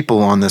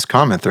people on this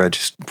comment thread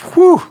just,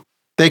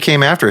 they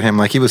came after him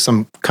like he was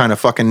some kind of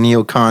fucking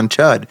neocon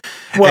chud.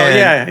 Well,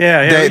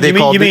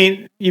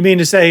 you mean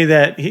to say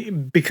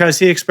that because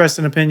he expressed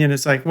an opinion,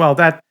 it's like, well,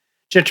 that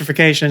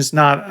gentrification is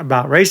not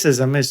about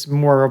racism. It's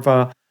more of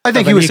a, I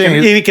think he was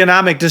saying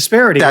economic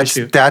disparity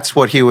issue. That's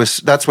what he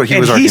was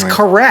arguing. He's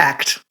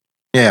correct.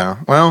 Yeah.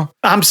 Well,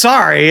 I'm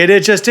sorry.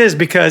 It just is,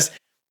 because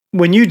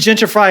when you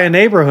gentrify a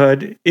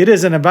neighborhood, it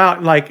isn't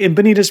about, like in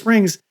Bonita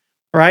Springs,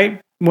 right?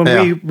 When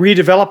we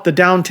redeveloped the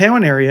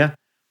downtown area.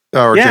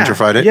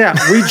 Gentrified it. Yeah,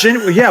 we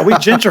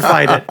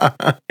gentrified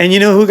it. And you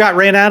know who got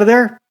ran out of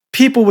there?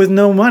 People with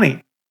no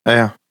money.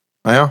 Yeah.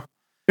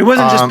 It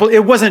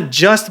wasn't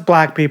just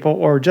black people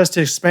or just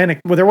Hispanic.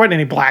 Well, there weren't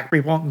any black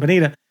people in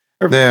Bonita,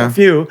 or a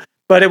few.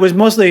 But it was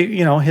mostly,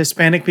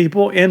 Hispanic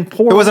people and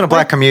poor. It wasn't a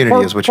black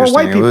community, is what you're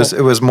saying.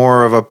 It was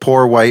more of a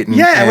poor white and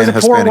it was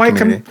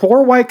a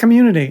poor white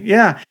community.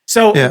 Yeah.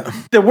 So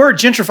the word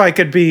gentrify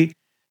could be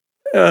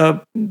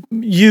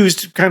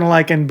used kind of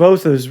like in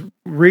both those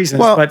reasons,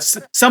 but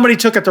somebody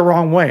took it the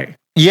wrong way.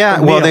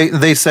 Yeah. Well,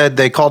 they said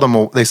they called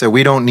them. They said,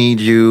 we don't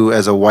need you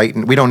as a white.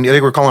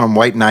 They were calling him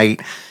white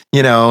knight,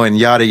 and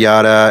yada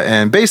yada.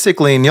 And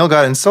basically, Neil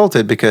got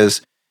insulted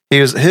because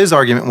his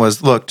argument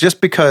was, look,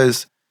 just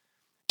because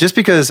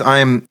I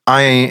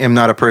am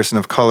not a person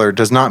of color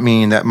does not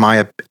mean that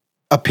my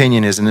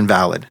opinion is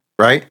invalid,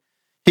 right?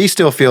 He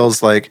still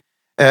feels like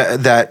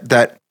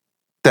that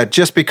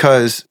just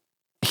because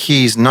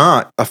he's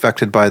not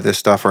affected by this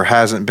stuff or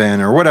hasn't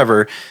been or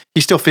whatever,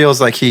 he still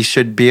feels like he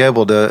should be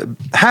able to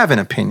have an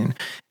opinion.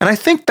 And I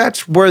think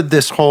that's where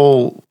this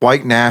whole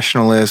white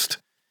nationalist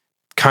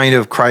kind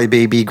of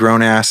crybaby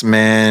grown-ass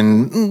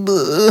man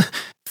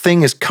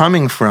thing is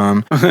coming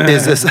from,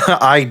 is this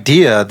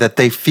idea that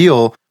they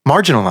feel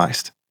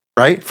marginalized,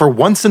 right? For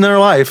once in their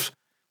life,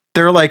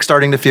 they're like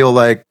starting to feel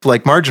like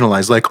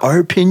marginalized, like our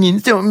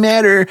opinions don't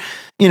matter,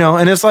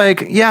 and it's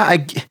like,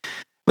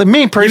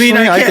 me personally, you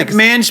mean I think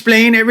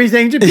mansplain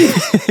everything to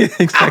people?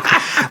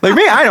 Exactly. Like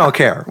me, I don't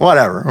care.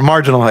 Whatever.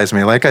 Marginalize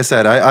me. Like I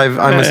said,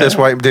 I'm a cis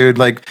white dude.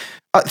 Like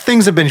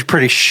things have been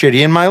pretty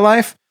shitty in my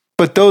life,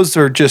 but those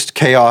are just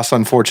chaos,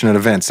 unfortunate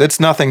events. It's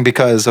nothing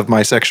because of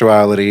my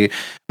sexuality,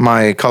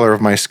 my color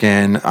of my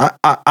skin.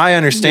 I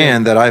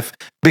understand that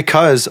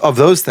because of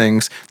those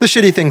things, the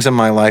shitty things in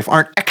my life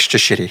aren't extra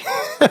shitty.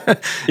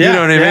 You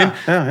know what I mean?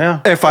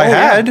 Yeah. If I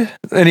had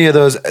any of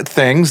those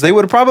things, they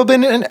would have probably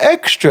been an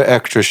extra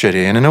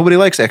shitty, and nobody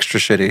likes extra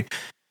shitty.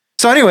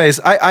 So, anyways,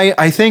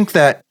 I think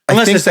that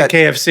unless it's at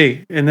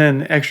KFC and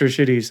then extra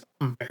shitties.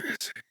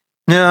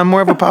 Yeah, I'm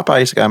more of a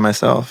Popeyes guy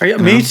myself.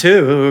 Me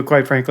too,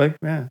 quite frankly.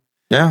 Yeah.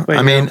 Yeah. But,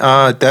 I mean,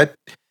 that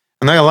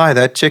I'm not gonna lie,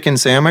 that chicken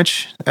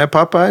sandwich at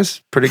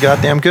Popeyes, pretty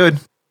goddamn good.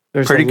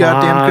 There's pretty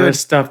goddamn good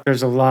stuff.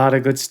 There's a lot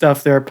of good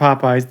stuff there at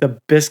Popeyes. The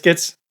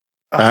biscuits.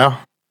 Wow.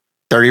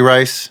 Dirty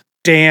rice.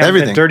 Damn.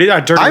 Everything. Dirty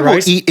I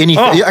rice. will eat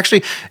anything. Oh.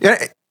 Actually,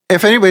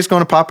 if anybody's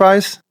going to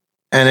Popeyes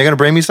and they're going to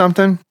bring me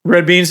something.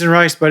 Red beans and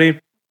rice, buddy.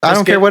 I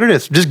don't care what it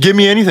is. Just give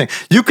me anything.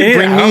 You could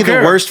bring me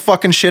the worst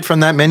fucking shit from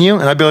that menu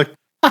and I'd be like,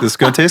 this is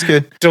going to taste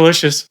good.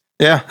 Delicious.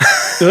 Yeah.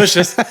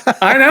 Delicious.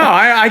 I know.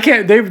 I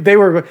can't. They've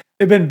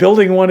been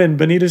building one in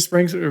Bonita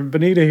Springs or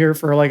Bonita here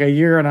for like a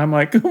year, and I'm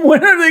like,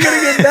 when are they going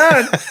to get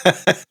done?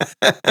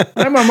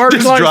 I'm a marginalized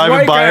just driving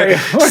white by,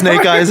 guy.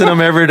 snake eyes in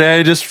them every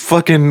day, just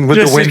fucking with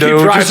the window.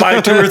 Keep drive by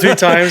 2 or 3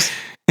 times.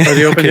 Are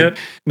they open yet?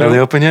 No. Are they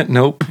open yet?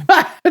 Nope.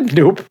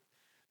 Nope.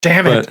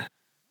 Damn it.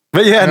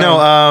 But yeah,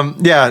 no.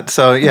 Yeah.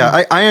 So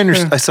yeah, I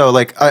understand. So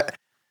like, how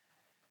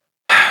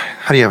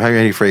do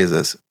you phrase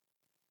this?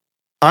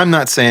 I'm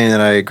not saying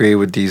that I agree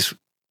with these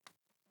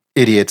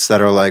idiots that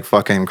are like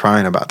fucking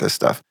crying about this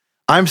stuff.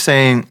 I'm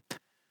saying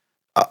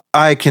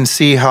I can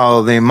see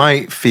how they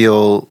might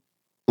feel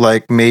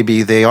like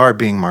maybe they are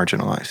being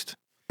marginalized.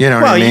 You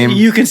know what I mean?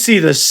 You can see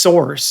the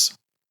source.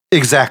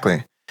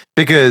 Exactly.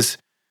 Because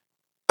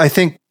I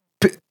think,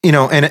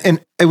 and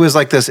it was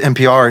like this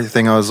NPR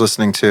thing I was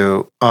listening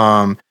to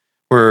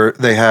where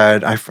they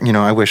had,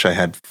 I wish I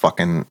had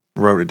fucking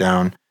wrote it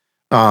down.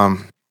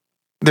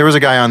 There was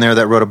a guy on there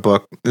that wrote a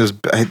book.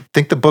 I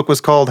think the book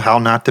was called How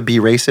Not to Be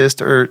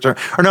Racist or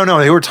no,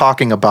 they were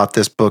talking about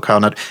this book, I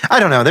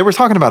don't know. They were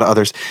talking about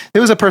others.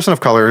 There was a person of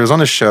color who was on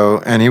the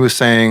show and he was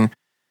saying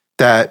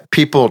that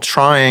people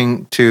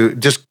trying to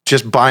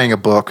just buying a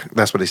book,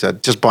 that's what he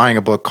said, just buying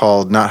a book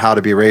called Not How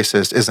to Be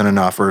Racist isn't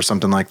enough or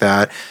something like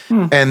that.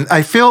 And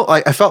I felt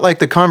like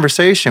the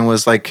conversation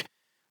was like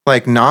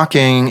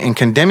knocking and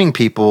condemning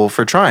people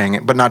for trying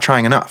it, but not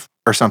trying enough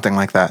or something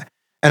like that.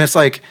 And it's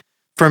like,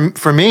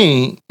 for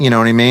me, you know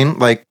what I mean?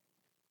 Like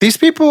these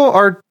people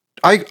are,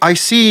 I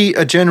see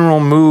a general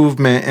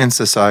movement in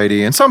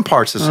society, in some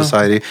parts of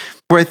society,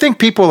 where I think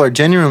people are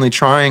genuinely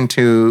trying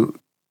to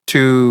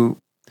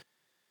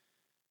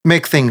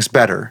make things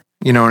better.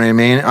 You know what I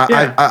mean?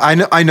 Yeah.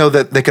 I know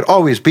that they could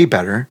always be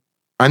better.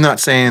 I'm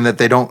not saying that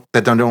they're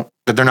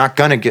not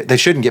gonna they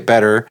shouldn't get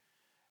better.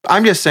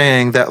 I'm just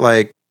saying that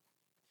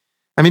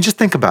just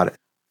think about it.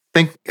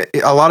 Think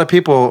a lot of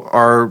people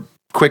are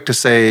quick to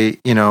say,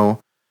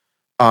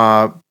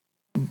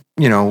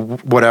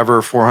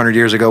 whatever 400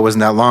 years ago wasn't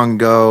that long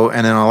ago.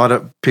 And then a lot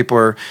of people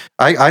are,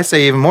 I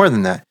say even more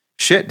than that.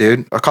 Shit,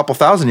 dude, a couple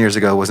thousand years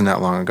ago wasn't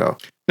that long ago.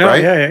 No,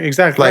 right? Yeah,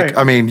 exactly. Like, right.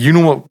 I mean, you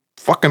know what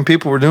fucking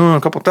people were doing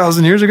a couple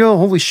thousand years ago?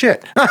 Holy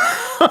shit.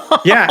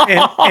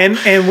 Yeah.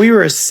 And we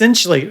were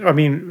essentially,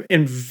 we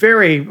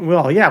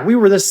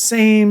were the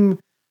same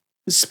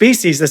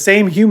species, the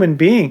same human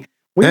being.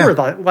 We were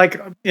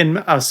like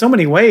in so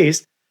many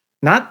ways,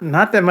 not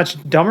that much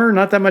dumber,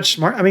 not that much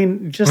smart. I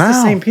mean, just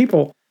the same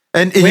people.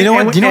 And you know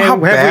what? Do you know how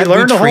bad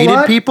we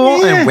treated people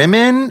and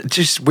women?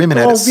 Just women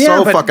had it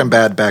so fucking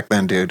bad back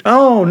then, dude.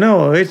 Oh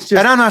no, it's just.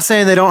 And I'm not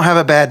saying they don't have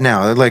it bad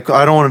now. Like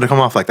I don't want it to come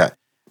off like that.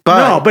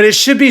 But it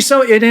should be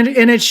so.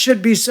 And it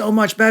should be so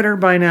much better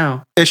by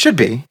now. It should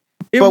be.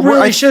 It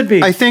really should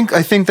be. I think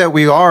that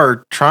we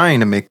are trying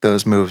to make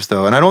those moves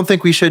though, and I don't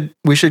think we should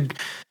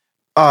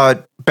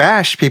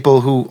bash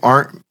people who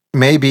aren't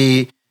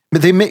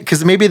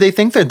because maybe they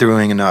think they're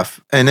doing enough,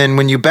 and then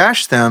when you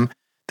bash them,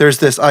 there's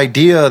this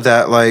idea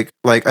that like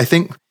I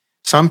think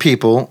some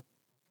people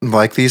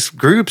like these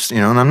groups,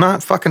 and I'm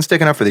not fucking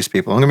sticking up for these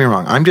people. Don't get me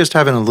wrong. I'm just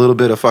having a little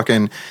bit of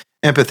fucking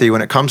empathy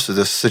when it comes to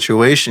this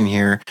situation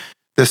here.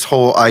 This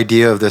whole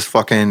idea of this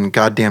fucking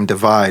goddamn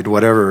divide,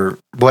 whatever,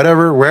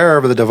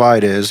 wherever the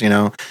divide is,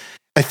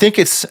 I think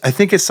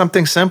it's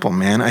something simple,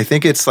 man. I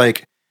think it's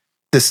like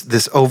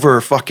this over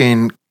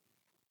fucking.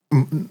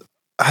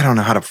 I don't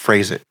know how to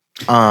phrase it.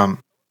 Well,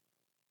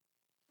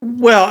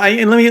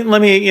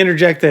 let me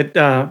interject that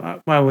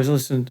I was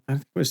listening. I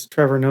think it was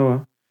Trevor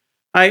Noah.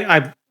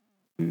 I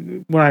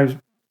when I was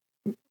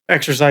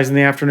exercising in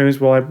the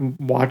afternoons, I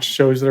watch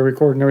shows that I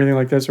record and everything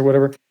like this or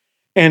whatever,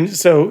 and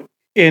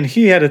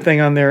he had a thing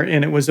on there,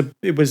 and it was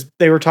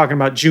they were talking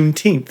about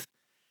Juneteenth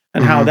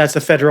and how that's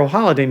a federal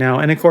holiday now,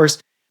 and of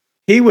course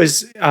he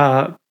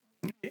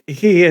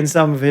and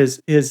some of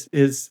his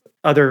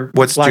other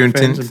what's black Juneteenth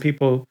friends and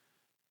people.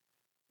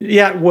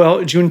 Yeah, well,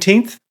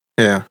 Juneteenth.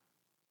 Yeah.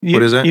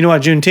 What is it? You know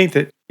what Juneteenth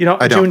is?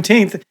 I don't.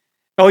 Juneteenth.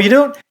 Oh, you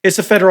don't? It's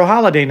a federal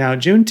holiday now.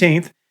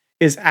 Juneteenth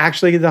is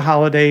actually the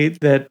holiday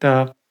that,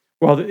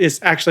 it's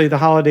actually the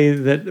holiday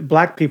that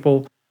Black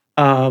people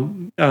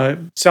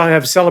have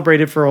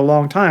celebrated for a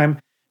long time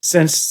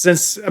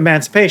since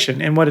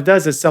emancipation. And what it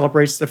does is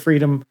celebrates the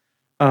freedom,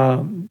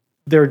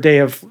 their day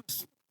of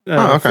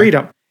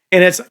freedom.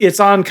 And it's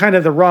on kind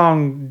of the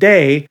wrong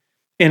day,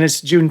 and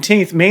it's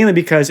Juneteenth mainly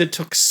because it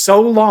took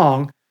so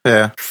long.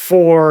 Yeah.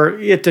 For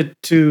it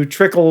to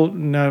trickle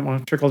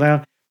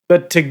down,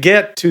 But to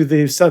get to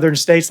the southern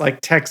states like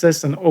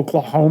Texas and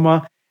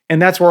Oklahoma,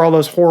 and that's where all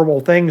those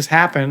horrible things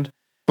happened.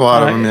 A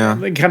lot of them,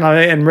 yeah. Kind of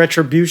in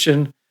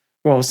retribution.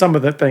 Well, some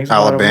of the things.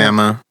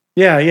 Alabama.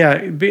 Yeah.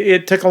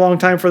 It took a long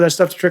time for that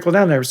stuff to trickle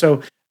down there.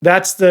 So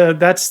that's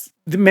the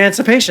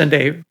Emancipation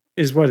Day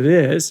is what it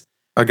is.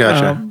 I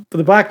gotcha. For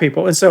the black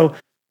people. And so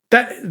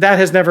that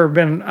has never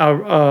been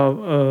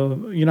a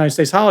United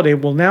States holiday.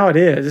 Well, now it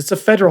is. It's a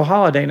federal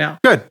holiday now.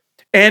 Good.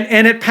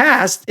 And it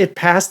passed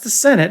the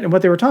Senate. And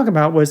what they were talking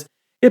about was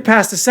it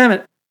passed the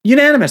Senate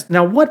unanimous.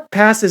 Now, what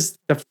passes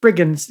the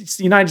friggin'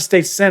 United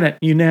States Senate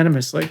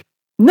unanimously?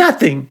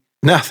 Nothing.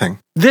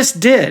 This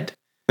did.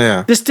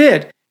 Yeah. This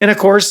did. And of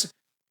course,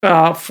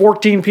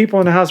 14 people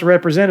in the House of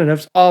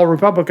Representatives, all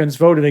Republicans,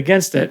 voted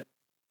against it.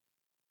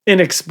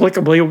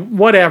 Inexplicably,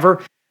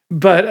 whatever.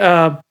 But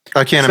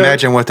I can't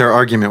imagine what their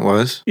argument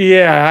was.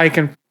 Yeah, I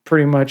can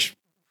pretty much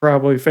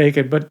probably fake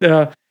it. But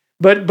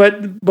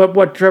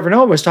what Trevor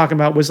Noah was talking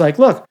about was like,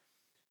 look,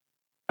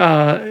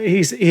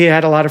 he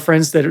had a lot of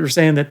friends that were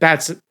saying that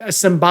that's a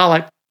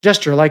symbolic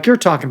gesture, like you're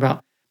talking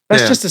about.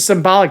 That's just a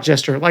symbolic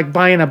gesture, like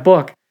buying a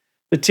book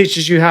that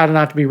teaches you how to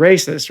not to be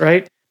racist,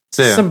 right?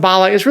 It's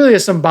symbolic. It's really a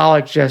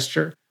symbolic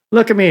gesture.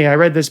 Look at me. I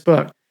read this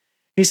book.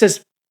 He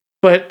says,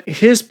 but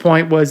his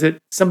point was that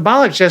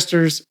symbolic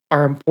gestures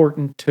are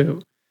important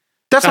too.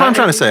 That's what I'm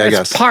trying to say, I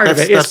guess. Part of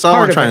it. That's all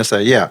I'm trying to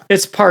say, yeah.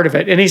 It's part of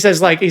it. And he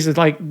says like the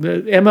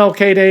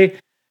MLK Day,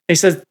 he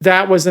says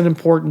that was an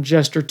important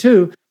gesture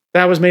too.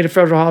 That was made a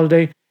federal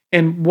holiday.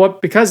 And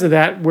because of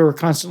that, we're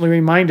constantly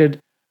reminded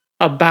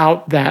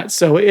about that.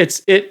 So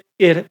it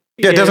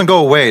doesn't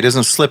go away. It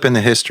doesn't slip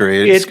into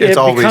history. It's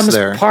always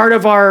there. Part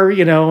of our,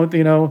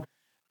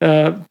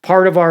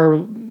 part of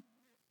our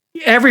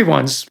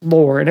everyone's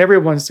lore and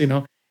everyone's,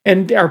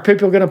 and are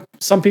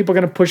some people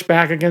going to push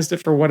back against it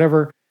for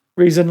whatever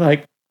reason?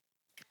 Like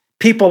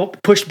people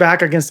pushed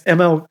back against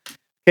MLKJ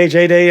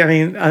Day. I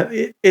mean,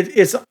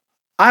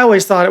 I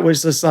always thought it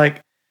was just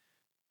like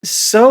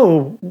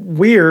so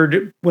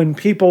weird when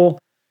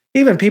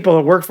even people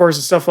at workforce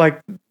and stuff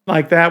like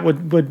that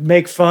would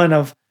make fun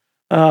of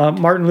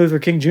Martin Luther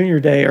King Jr.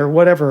 Day or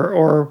whatever,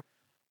 or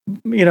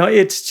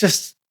it's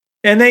just,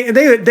 and they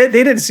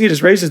didn't see it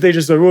as racist. They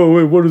just like, oh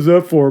wait, what is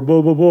that for?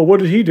 Blah blah blah. What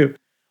did he do?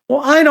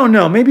 Well, I don't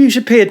know. Maybe you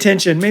should pay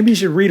attention. Maybe you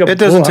should read a book. It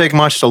doesn't take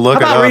much to look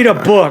it up. How about read a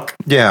book?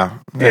 Yeah.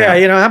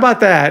 How about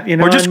that?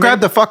 Or just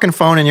grab the fucking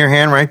phone in your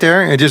hand right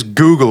there and just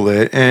Google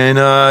it, and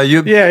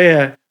you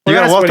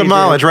got a wealth of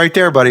knowledge right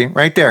there, buddy,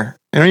 right there.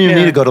 You don't even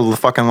need to go to the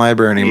fucking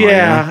library anymore.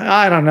 Yeah,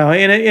 I don't know.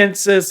 And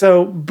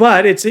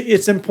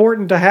it's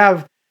important to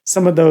have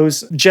some of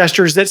those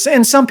gestures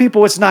and some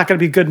people, it's not going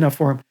to be good enough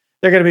for them.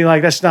 They're going to be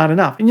like, that's not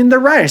enough. And they're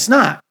right, it's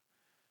not.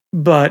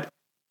 But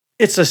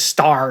it's a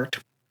start.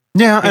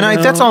 Yeah,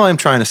 and that's all I'm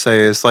trying to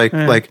say is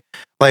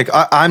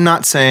I'm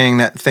not saying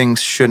that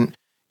things shouldn't.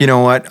 You know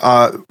what?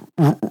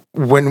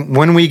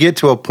 When we get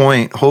to a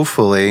point,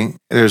 hopefully,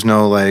 there's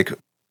no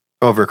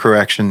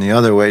overcorrection the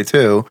other way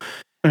too.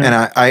 And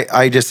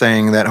I just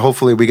saying that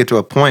hopefully we get to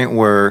a point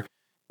where,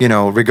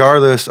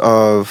 regardless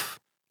of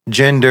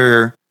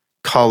gender,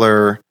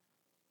 color,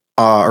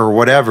 or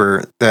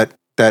whatever, that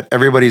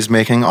everybody's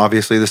making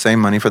obviously the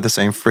same money for the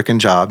same freaking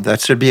job. That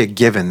should be a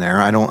given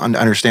there. I don't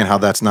understand how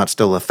that's not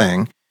still a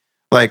thing.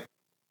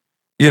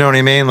 You know what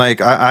I mean?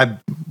 I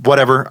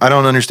whatever. I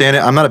don't understand it.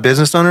 I'm not a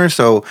business owner,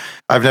 so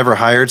I've never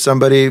hired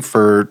somebody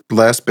for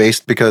less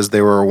based because they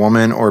were a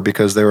woman or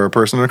because they were a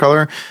person of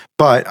color.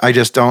 But I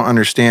just don't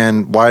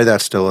understand why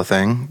that's still a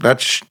thing.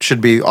 That should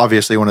be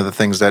obviously one of the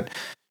things that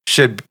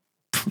should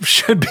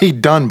be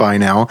done by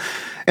now.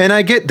 And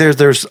I get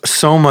there's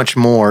so much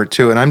more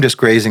to it. And I'm just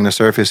grazing the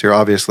surface here,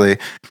 obviously.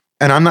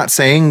 And I'm not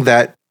saying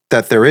that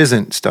there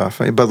isn't stuff,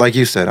 but like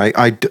you said,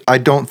 I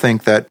don't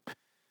think that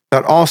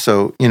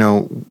also,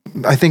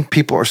 I think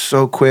people are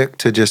so quick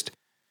to just,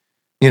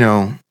 I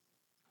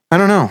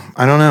don't know,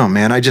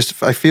 man. I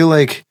feel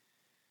like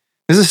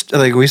this is,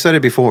 like we said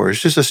it before, it's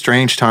just a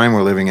strange time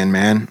we're living in,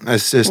 man.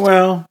 It's just,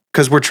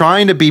 because we're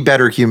trying to be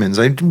better humans.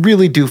 I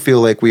really do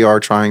feel like we are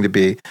trying to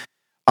be,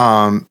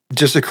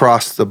 just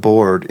across the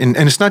board. And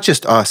it's not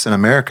just us in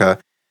America.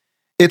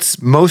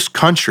 It's most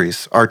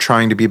countries are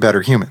trying to be better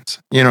humans.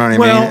 You know what I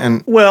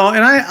mean?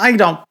 And I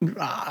don't,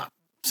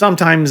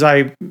 sometimes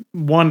I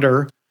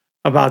wonder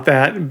about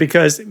that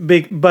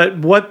but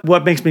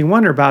what makes me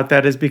wonder about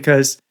that is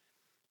because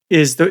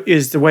is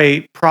the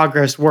way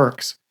progress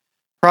works.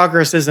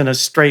 Progress isn't a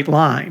straight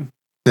line,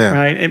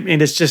 right? I mean,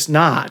 it's just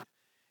not.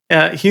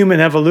 Human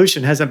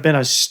evolution hasn't been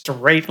a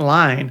straight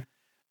line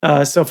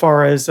so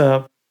far as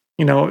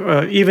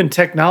even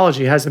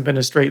technology hasn't been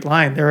a straight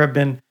line. There have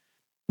been,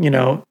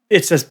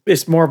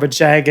 it's more of a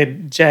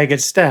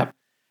jagged step,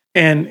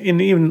 and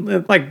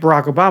even like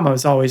Barack Obama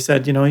has always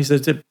said, he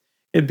says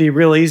it'd be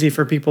real easy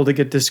for people to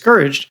get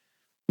discouraged,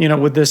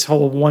 with this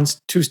whole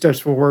 2 steps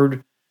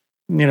forward,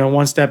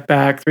 1 step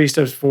back, 3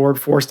 steps forward,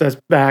 4 steps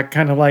back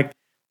kind of like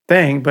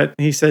thing. But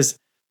he says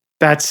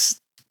that's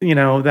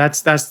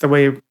the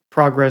way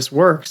progress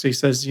works. He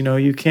says,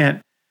 you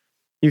can't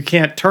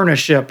turn a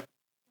ship,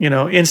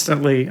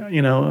 instantly,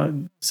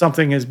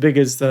 something as big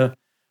as the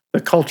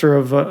culture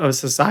of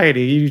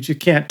society. You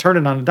can't turn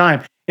it on a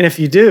dime. And if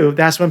you do,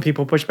 that's when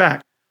people push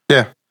back.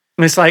 Yeah.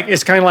 And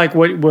it's kind of like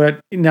what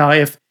now,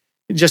 if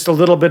just a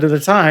little bit at a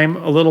time,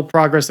 a little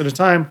progress at a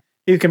time,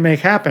 you can make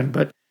happen.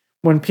 But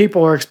when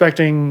people are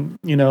expecting,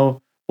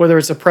 whether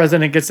it's a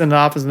president gets into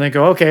office and they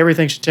go, okay,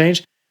 everything should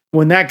change.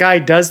 When that guy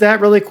does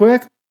that really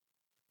quick,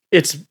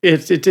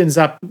 it ends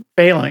up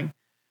failing.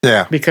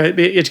 Yeah, because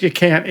it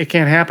can't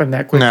happen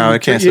that quickly. No,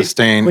 it can't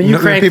sustain.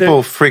 When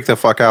people freak the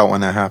fuck out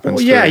when that happens.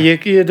 Well, yeah, you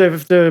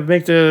have to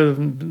make the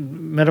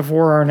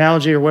metaphor or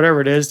analogy or whatever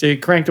it is. You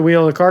crank the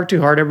wheel of the car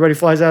too hard, everybody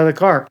flies out of the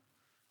car.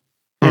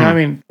 You know what I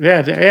mean?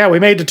 Yeah, we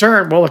made the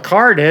turn. Well, the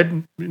car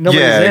did.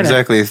 Nobody's in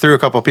exactly. It. Threw a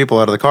couple people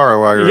out of the car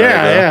while you're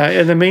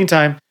in the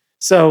meantime.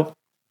 So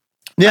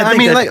yeah,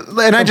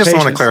 I just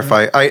want to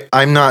clarify.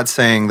 I'm not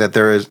saying that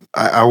there is.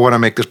 I want to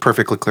make this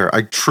perfectly clear.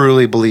 I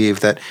truly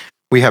believe that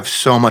we have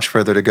so much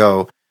further to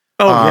go.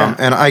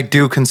 And I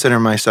do consider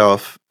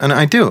myself, and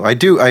I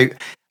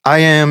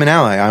am an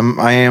ally.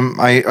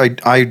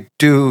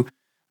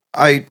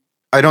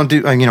 I don't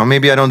do,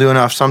 maybe I don't do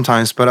enough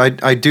sometimes,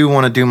 but I do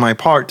want to do my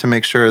part to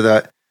make sure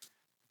that,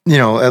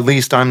 at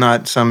least I'm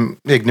not some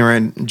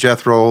ignorant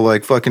Jethro,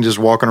 like fucking just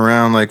walking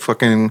around like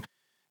fucking,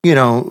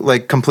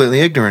 like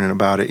completely ignorant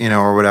about it,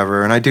 or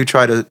whatever. And I do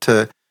try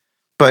to,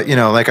 but,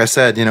 like I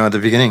said, at the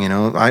beginning,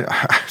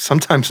 I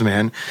sometimes,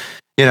 man,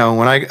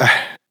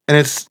 and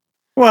it's,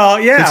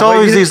 it's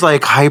always these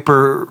like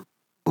hyper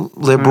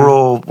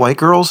liberal white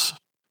girls.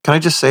 Can I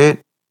just say it?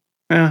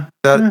 Yeah.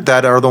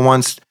 That are the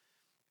ones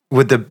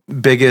with the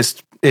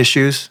biggest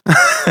issues.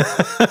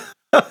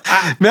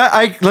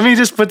 Let me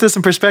just put this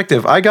in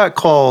perspective. I got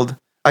called,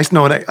 I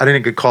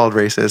didn't get called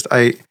racist.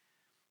 I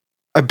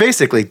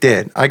basically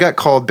did. I got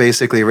called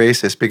basically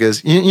racist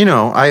because,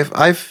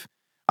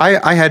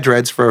 I had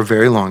dreads for a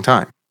very long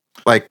time.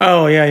 Like,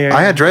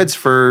 I had dreads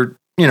for,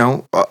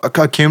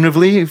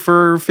 cumulatively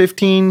for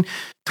 15,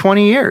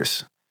 20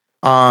 years.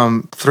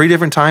 3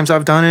 different times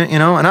I've done it,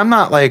 and I'm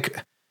not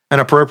like an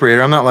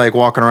appropriator. I'm not like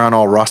walking around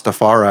all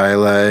Rastafari,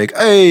 like,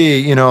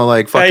 hey,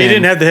 like fucking. Yeah, you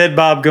didn't have the head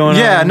bob going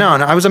on. Yeah, no,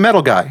 I was a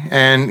metal guy,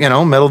 and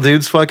metal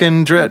dudes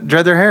fucking dread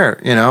their hair,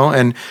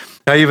 and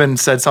I even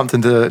said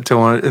something to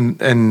one,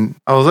 and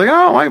I was like,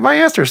 oh, my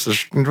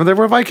ancestors, they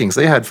were Vikings.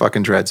 They had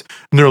fucking dreads,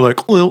 and they're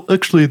like, well,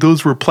 actually,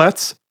 those were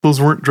plaits. Those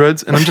weren't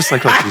dreads, and I'm just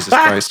like, oh Jesus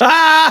Christ,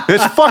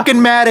 it's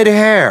fucking matted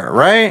hair,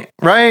 right?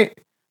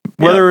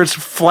 Whether it's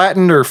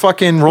flattened or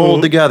fucking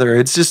rolled together,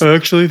 it's just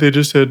actually they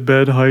just had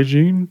bad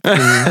hygiene.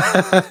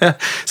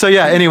 So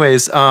yeah.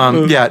 Anyways,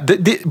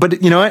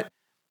 but you know what?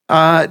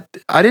 I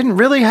didn't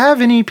really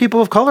have any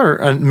people of color,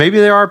 and maybe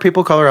there are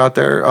people of color out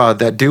there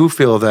that do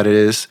feel that it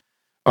is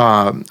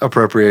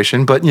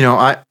appropriation. But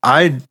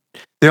the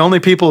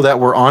only people that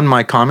were on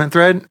my comment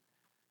thread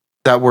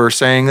that were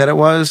saying that it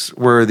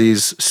were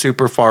these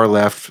super far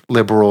left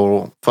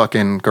liberal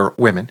fucking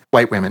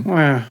white women.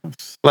 Well,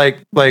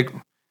 like.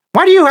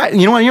 Why do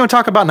you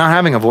talk about not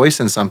having a voice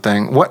in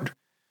something? What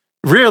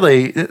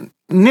really?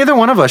 Neither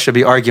one of us should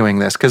be arguing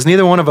this because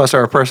neither one of us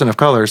are a person of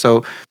color.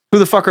 So who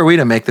the fuck are we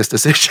to make this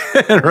decision,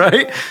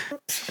 right?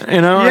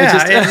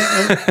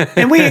 Yeah,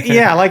 and we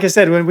like I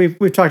said, when we've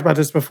talked about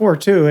this before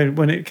too, and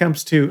when it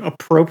comes to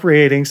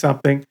appropriating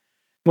something,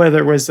 whether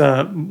it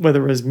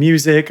was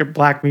music or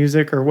black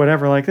music or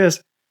whatever like this,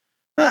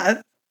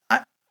 I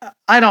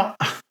don't.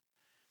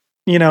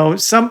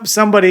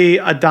 Somebody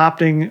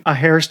adopting a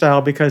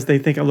hairstyle because they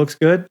think it looks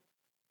good.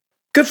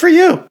 Good for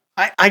you.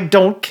 I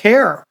don't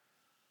care.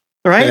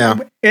 Right. Yeah.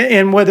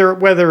 And whether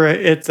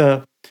it's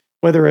a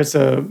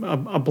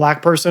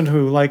black person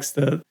who likes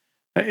that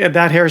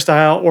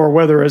hairstyle, or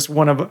whether it's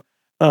one of,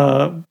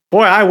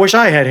 boy, I wish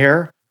I had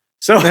hair.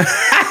 So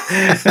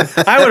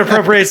I would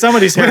appropriate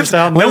somebody's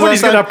hairstyle.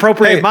 Nobody's going to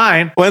appropriate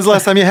mine. When's the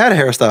last time you had a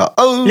hairstyle?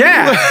 Oh,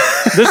 yeah.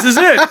 This is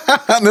it.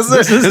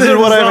 This is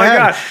what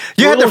I've had.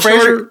 You had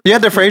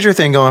the Frasier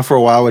thing going for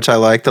a while, which I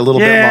liked. A little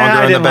bit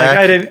longer in the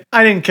back.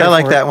 I didn't care. I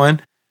like that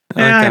one.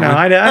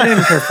 I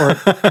didn't care for it.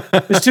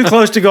 It's too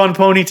close to going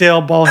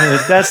ponytail, bald head.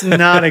 That's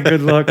not a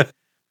good look.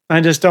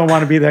 I just don't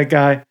want to be that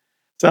guy.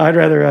 So I'd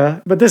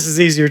rather. But this is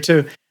easier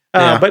too.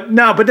 But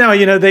no,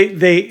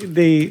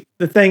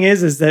 the thing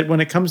is that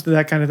when it comes to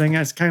that kind of thing,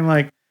 it's kind of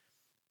like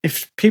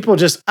if people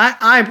just,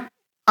 I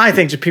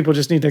think that people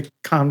just need to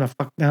calm the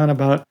fuck down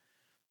about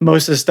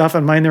most of the stuff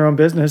and mind their own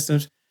business.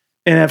 And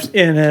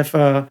if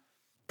a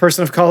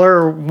person of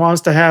color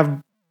wants to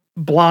have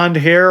blonde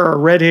hair or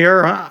red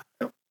hair,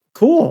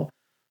 cool,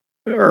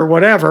 or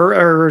whatever,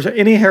 or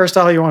any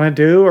hairstyle you want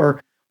to do,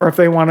 or if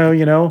they want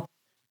to,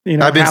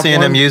 I've been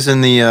seeing them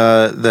using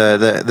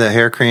the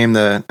hair cream.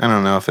 I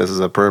don't know if this is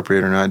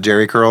appropriate or not.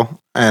 Jerry curl,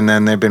 and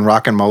then they've been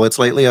rocking mullets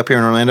lately up here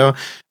in Orlando.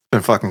 It's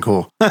been fucking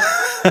cool. Yeah.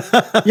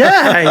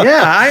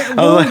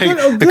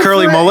 The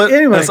curly mullet.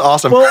 Anyway, that's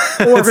awesome. Well,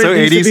 or if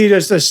it needs to be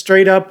just a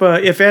straight up.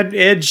 If Ed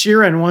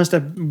Sheeran wants to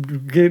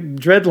get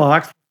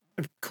dreadlocks,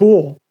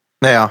 cool.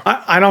 Yeah.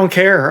 I don't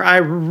care. I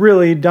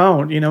really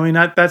don't.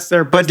 That's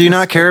their business. But do you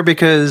not care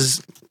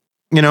because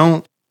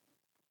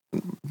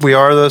we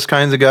are those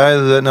kinds of guys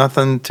that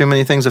nothing too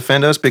many things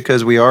offend us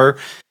because we are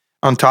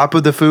on top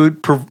of the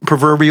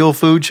proverbial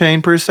food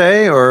chain per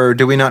se, or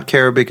do we not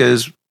care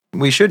because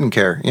we shouldn't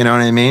care? You know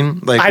what I mean?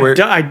 Like,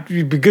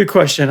 good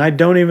question. I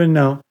don't even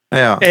know.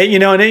 Yeah.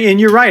 And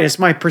you're right. It's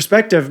my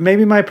perspective.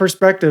 Maybe my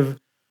perspective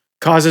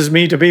causes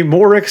me to be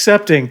more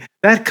accepting.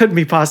 That could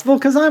be possible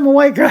because I'm a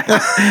white guy.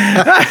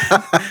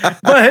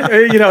 But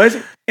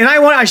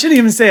I shouldn't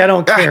even say I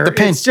don't care. The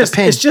pin. It's just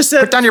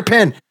that, put down your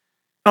pin.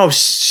 Oh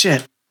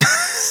shit.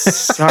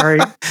 Sorry.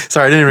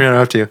 Sorry, I didn't even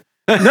interrupt you.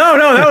 No,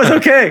 that was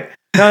okay.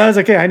 No, that was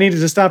okay. I needed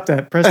to stop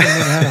that. Preston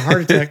had a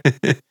heart attack.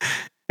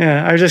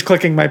 Yeah, I was just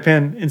clicking my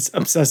pen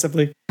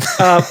obsessively.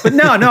 But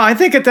no, I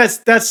think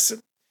that's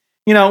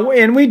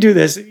and we do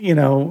this.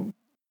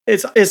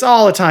 It's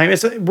all the time.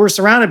 We're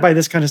surrounded by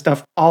this kind of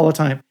stuff all the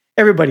time.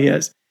 Everybody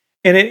is,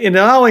 and it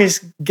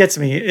always gets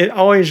me. It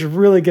always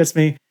really gets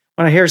me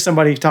when I hear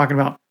somebody talking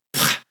about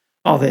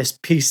all this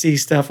PC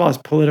stuff, all this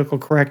political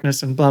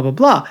correctness, and blah blah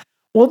blah.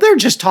 Well, they're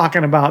just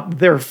talking about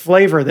their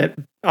flavor that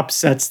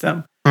upsets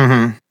them.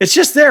 Mm-hmm. It's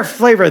just their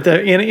flavor and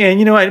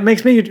it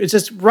makes me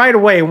just right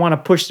away want to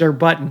push their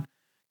button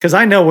because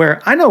I know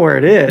where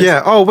it is.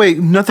 Yeah. Oh wait,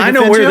 nothing. I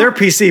know where their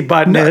PC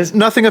button is.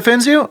 Nothing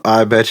offends you?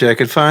 I bet you I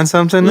could find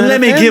something.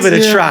 Let me give it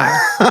a try.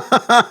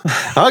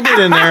 I'll get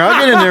in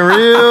there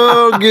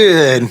real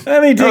good.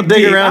 Let me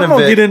dig around a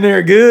bit. Get in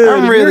there good.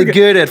 I'm really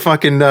good at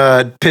fucking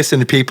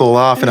pissing people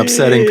off and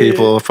upsetting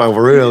people if I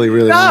really,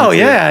 really. Oh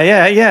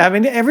yeah. I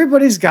mean,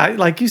 everybody's got,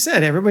 like you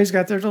said, everybody's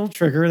got their little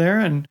trigger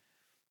there, and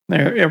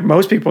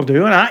most people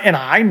do, and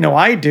I know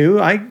I do.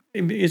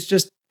 It's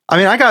just. I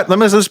mean,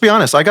 let's be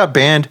honest. I got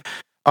banned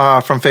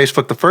from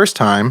Facebook the first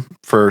time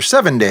for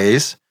 7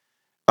 days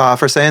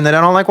for saying that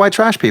I don't like white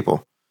trash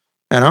people.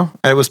 And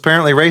it was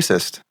apparently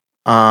racist.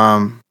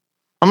 I'm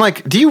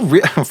like, do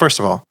you? First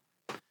of all,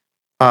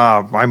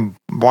 I'm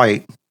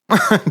white.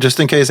 Just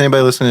in case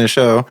anybody listening to the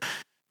show,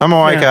 I'm a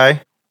white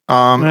guy.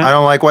 I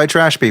don't like white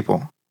trash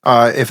people.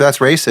 If that's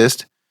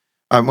racist.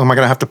 Am I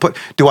gonna have to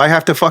do I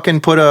have to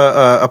fucking put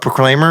a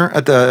proclaimer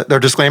their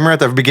disclaimer at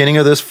the beginning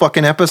of this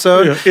fucking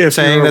episode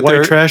saying you're a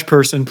white trash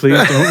person, please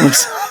don't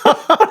listen.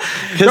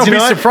 Don't be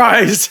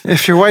surprised.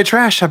 If you're white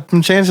trash,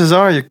 chances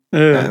are you.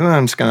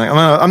 I'm not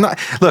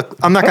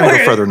gonna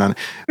go further on it.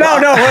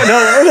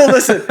 No.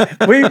 Listen,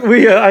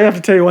 I have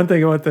to tell you one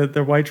thing about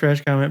the white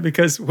trash comment,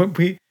 because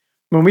when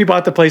we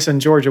bought the place in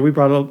Georgia, we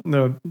brought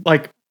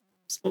like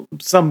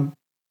some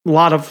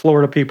lot of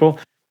Florida people.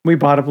 We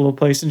bought a little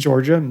place in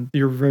Georgia, and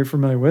you're very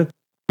familiar with.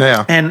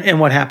 Yeah. And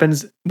what happened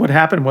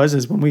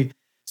was when we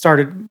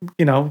started,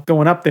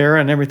 going up there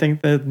and everything,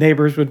 the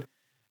neighbors would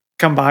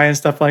come by and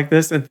stuff like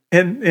this.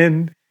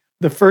 And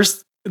the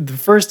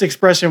first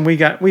expression we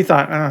got, we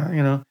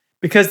thought,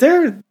 because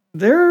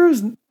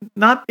there's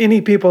not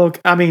any people,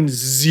 I mean,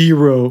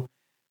 zero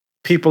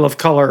people of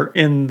color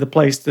in the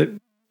place that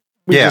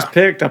we just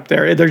picked up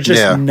there. There's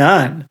just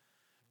none.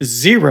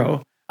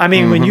 Zero. I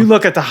mean, when you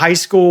look at the high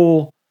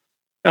school,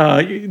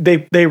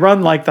 they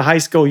run like the high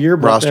school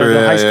yearbook, roster,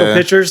 the high school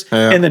pictures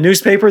in the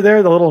newspaper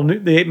there,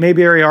 the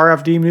Mayberry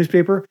RFD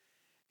newspaper.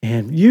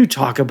 And you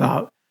talk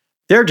about,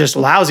 they're just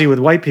lousy with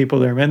white people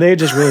there, man. They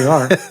just really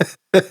are.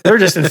 They're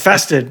just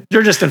infested.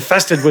 They're just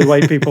infested with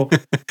white people.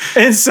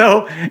 And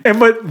so,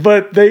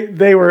 but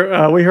they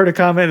were, we heard a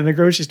comment in the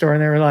grocery store,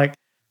 and they were like,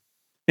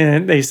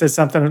 and they said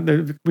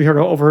something, we heard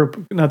over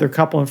another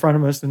couple in front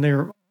of us, and they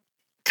were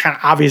kind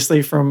of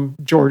obviously from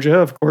Georgia,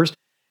 of course.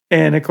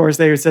 And of course,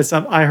 they said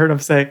something. I heard them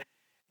say,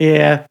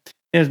 "Yeah,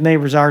 there's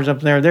neighbors ours up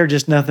there. They're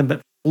just nothing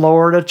but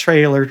Florida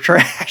trailer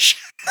trash."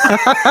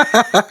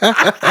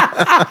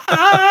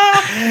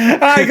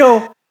 I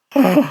go,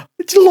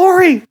 "It's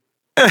Lori.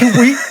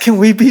 Can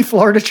we be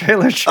Florida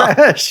trailer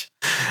trash?"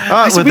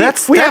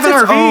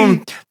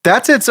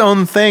 That's its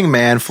own thing,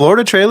 man.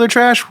 Florida trailer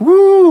trash.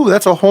 Woo,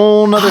 that's a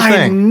whole nother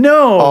thing.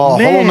 No,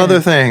 whole nother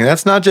thing.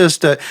 That's not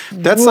just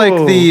that's like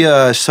the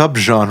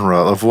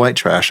subgenre of white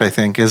trash. I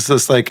think is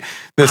this like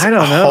this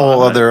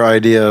whole other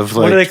idea of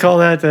like, what do they call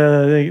that?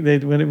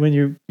 When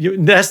you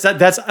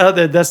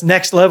that's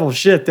next level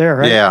shit there,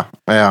 right? Yeah.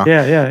 No,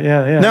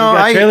 you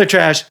got trailer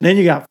trash. Then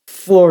you got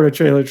Florida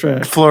trailer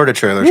trash. Florida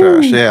trailer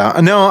trash. Yeah.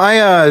 No,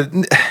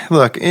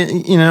 look.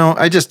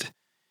 I just.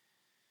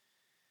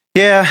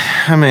 Yeah,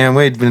 I mean,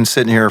 we've been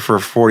sitting here for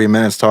 40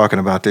 minutes talking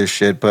about this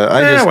shit, but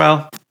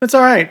well, it's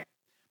all right.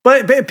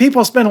 But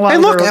people spend a lot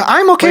of their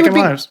I'm okay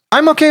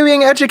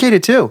being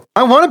educated too.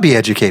 I want to be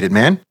educated,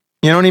 man.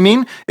 You know what I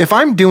mean? If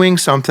I'm doing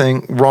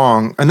something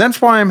wrong, and that's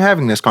why I'm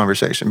having this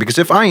conversation, because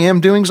if I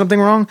am doing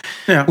something wrong,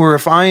 or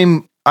if I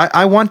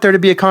want there to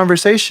be a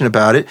conversation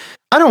about it.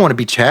 I don't want to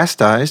be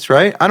chastised,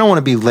 right? I don't want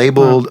to be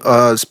labeled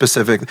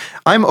specific.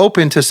 I'm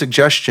open to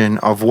suggestion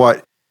of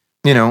what,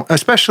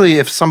 especially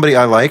if somebody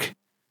I like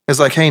is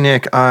like, "Hey,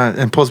 Nick,"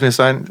 and pulls me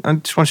aside. "I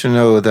just want you to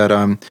know that,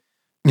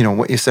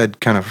 what you said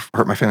kind of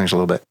hurt my feelings a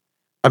little bit."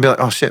 I'd be like,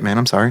 "Oh shit, man,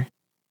 I'm sorry."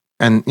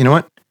 And you know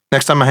what?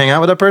 Next time I hang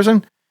out with that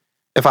person,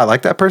 if I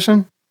like that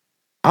person,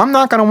 I'm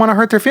not going to want to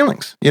hurt their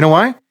feelings. You know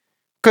why?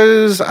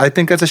 Because I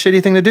think that's a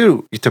shitty thing to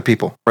do to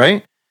people,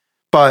 right?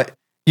 But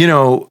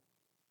but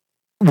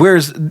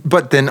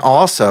then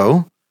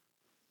also,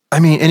 I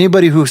mean,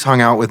 anybody who's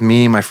hung out with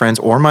me, my friends,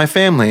 or my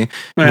family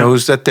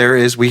knows that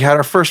we had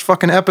our first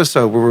fucking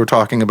episode where we were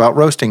talking about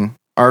roasting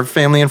our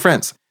family and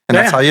friends. And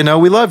that's how you know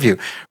we love you,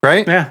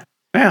 right? Yeah.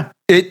 Yeah.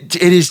 It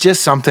is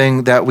just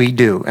something that we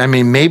do. I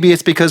mean, maybe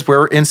it's because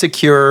we're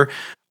insecure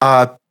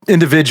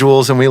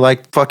individuals and we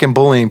like fucking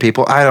bullying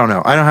people. I don't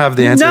know. I don't have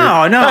the answer.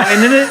 No. And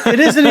it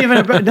isn't even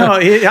about,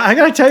 I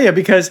got to tell you,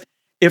 because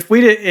if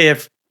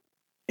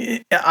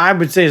I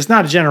would say it's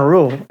not a general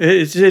rule.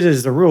 It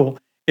is the rule.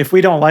 If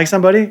we don't like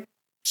somebody,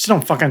 just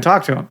don't fucking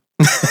talk to them.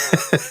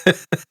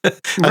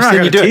 We're not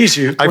going to tease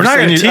you.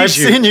 I've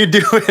seen you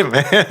do it,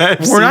 man.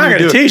 We're not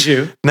going to tease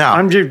you. No.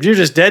 You're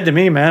just dead to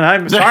me, man.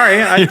 I'm sorry.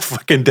 You're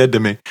fucking dead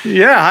to me.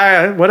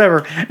 Yeah,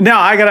 whatever.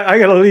 Now I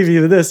gotta leave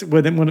you with this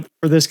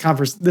for this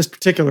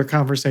particular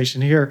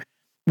conversation here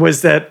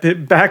was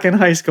that back in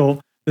high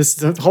school,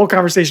 the whole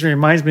conversation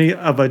reminds me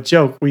of a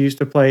joke we used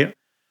to play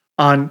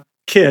on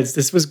kids.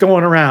 This was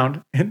going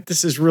around, and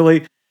this is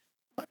really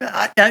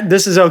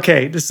this is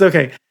okay. This is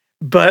okay.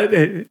 But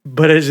it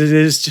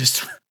is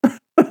just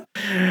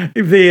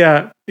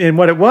and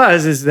what it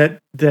was is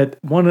that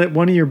one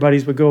of your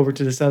buddies would go over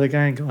to this other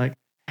guy and go like,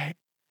 hey,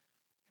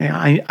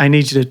 I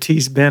need you to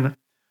tease Ben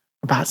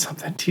about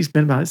something. Tease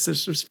Ben about it.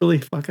 This was really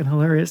fucking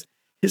hilarious.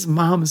 His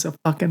mom's a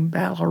fucking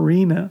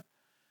ballerina.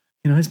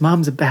 His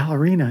mom's a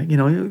ballerina. And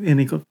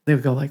they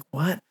would go like,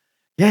 what?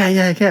 Yeah.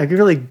 You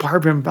really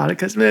barb him about it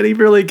because man, he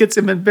really gets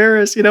him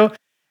embarrassed. And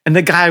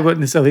the guy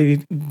wouldn't. So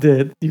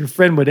your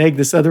friend would egg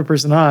this other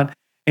person on.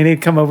 And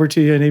he'd come over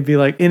to you and he'd be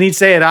like, and he'd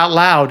say it out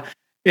loud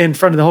in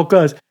front of the whole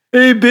class.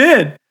 Hey,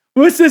 Ben,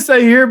 what's this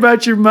I hear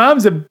about your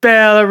mom's a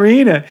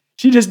ballerina?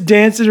 She just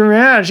dances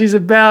around. She's a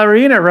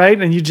ballerina,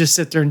 right? And you just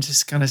sit there and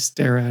just kind of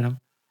stare at him.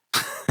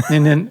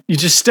 And then you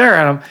just stare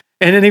at him.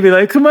 And then he'd be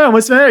like, come on,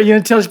 what's the matter? You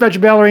going to tell us about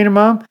your ballerina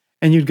mom?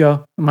 And you'd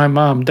go, my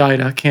mom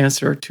died of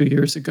cancer 2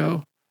 years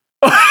ago.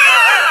 And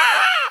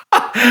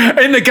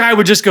the guy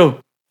would just go,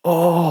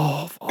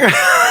 oh.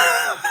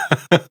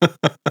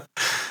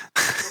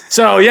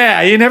 So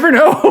yeah, you never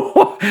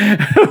know.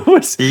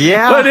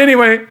 Yeah. But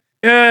anyway,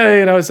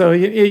 so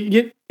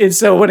and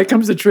so when it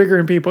comes to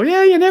triggering people,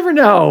 you never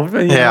know.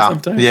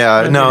 Sometimes.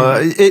 Yeah.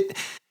 No,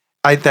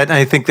 I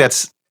think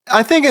as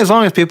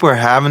long as people are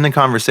having the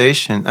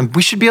conversation, and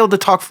we should be able to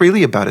talk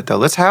freely about it though.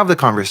 Let's have the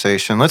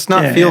conversation. Let's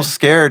not feel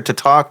scared to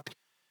talk.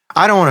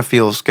 I don't want to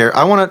feel scared.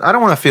 I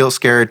don't want to feel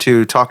scared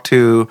to talk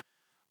to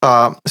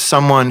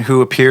someone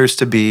who appears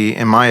to be,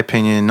 in my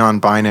opinion,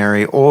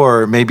 non-binary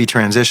or maybe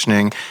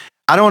transitioning.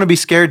 I don't want to be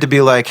scared to be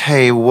like,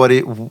 hey, what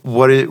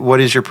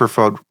is your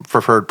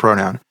preferred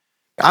pronoun?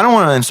 I don't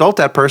want to insult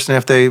that person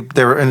if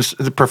their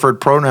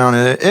preferred pronoun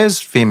is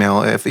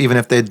female, even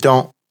if they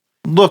don't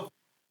look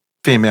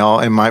female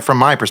from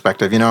my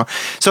perspective,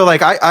 So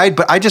like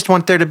but I just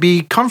want there to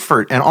be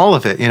comfort in all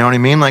of it. You know what I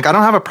mean? Like I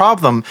don't have a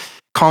problem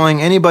calling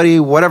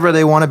anybody whatever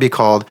they want to be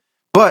called,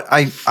 but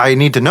I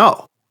need to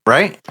know,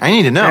 right? I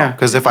need to know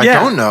because if I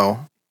don't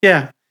know,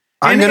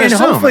 I'm going to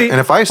assume, and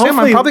if I assume,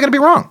 I'm probably going to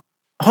be wrong.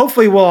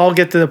 Hopefully we'll all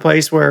get to the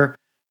place where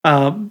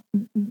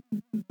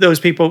those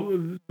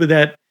people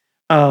that,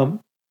 the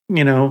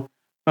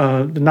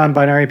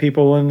non-binary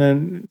people and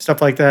then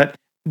stuff like that,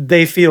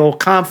 they feel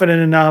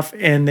confident enough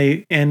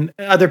and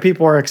other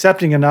people are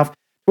accepting enough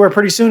where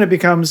pretty soon it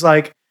becomes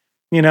like,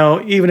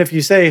 even if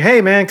you say,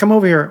 hey man, come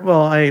over here.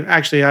 Well, I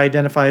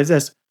identify as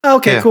this.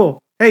 Okay,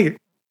 cool. Hey,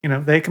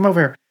 they come over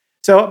here.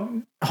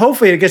 So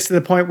hopefully it gets to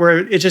the point where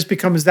it just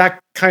becomes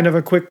that kind of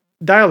a quick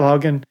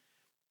dialogue and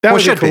that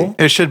would be cool.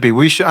 It should be.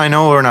 I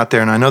know we're not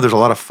there, and I know there's a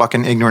lot of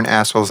fucking ignorant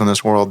assholes in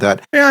this world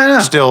that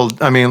still,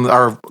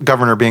 our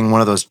governor being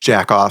one of those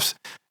jack-offs.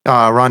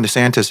 Ron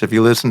DeSantis, if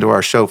you listen to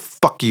our show,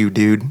 fuck you,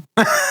 dude.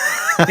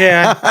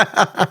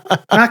 Yeah.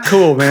 Not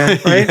cool,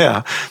 man, right?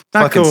 Yeah.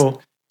 Not cool.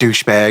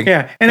 Douchebag.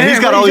 Yeah. And he's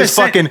got all these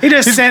fucking... He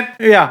just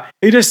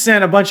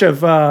sent a bunch of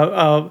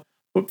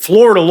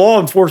Florida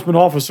law enforcement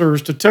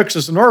officers to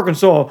Texas and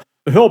Arkansas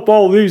to help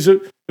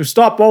to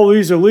stop all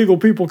these illegal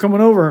people coming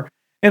over.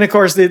 And of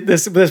course,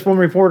 this one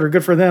reporter,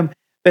 good for them,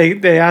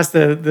 they asked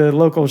the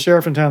local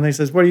sheriff in town, they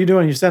says, what are you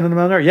doing? You sending them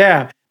out there?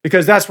 Yeah,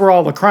 because that's where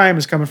all the crime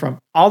is coming from.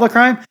 All the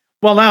crime?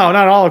 Well, no,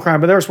 not all the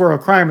crime, but there's where a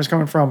crime is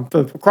coming from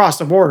across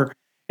the border.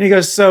 And he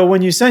goes, so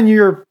when you send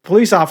your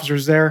police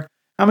officers there,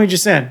 how many did you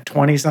send?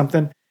 20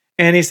 something.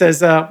 And he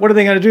says, what are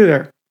they going to do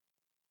there?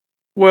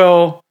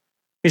 Well,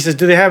 he says,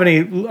 do they have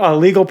any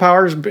legal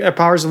powers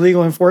of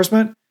legal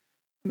enforcement?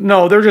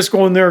 No, they're just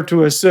going there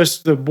to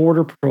assist the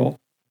border patrol.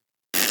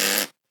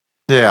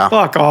 Yeah.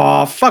 Fuck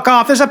off.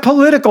 There's a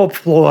political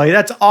ploy.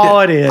 That's all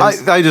it is.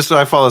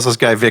 I follow this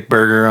guy, Vic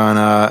Berger, on,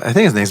 I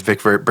think his name's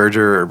Vic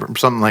Berger or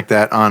something like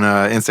that on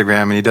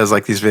Instagram. And he does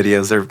like these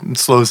videos that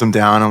slows them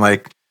down and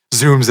like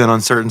zooms in on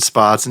certain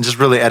spots and just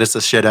really edits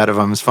the shit out of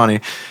them. It's funny.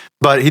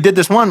 But he did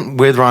this one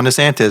with Ron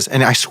DeSantis.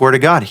 And I swear to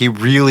God, he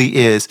really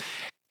is.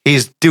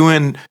 He's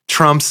doing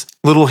Trump's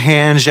little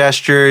hand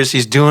gestures.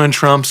 He's doing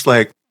Trump's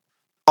like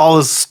all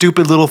his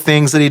stupid little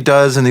things that he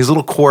does and these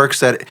little quirks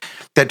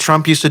that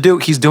Trump used to do.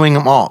 He's doing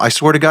them all. I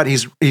swear to God,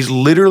 he's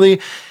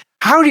literally.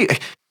 How do you?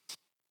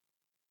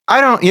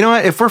 I don't. You know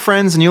what? If we're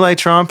friends and you like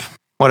Trump,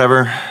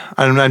 whatever.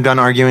 I'm done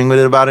arguing with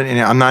it about it, and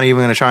I'm not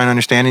even going to try and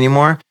understand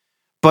anymore.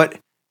 But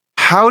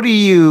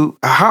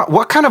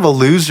what kind of a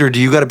loser do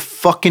you got to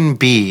fucking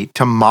be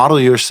to model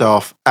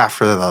yourself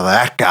after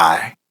that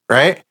guy,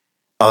 right?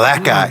 Oh,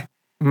 that guy.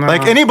 No.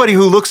 Like anybody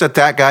who looks at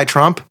that guy,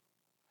 Trump,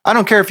 I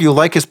don't care if you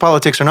like his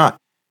politics or not.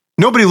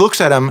 Nobody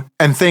looks at him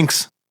and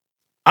thinks,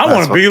 I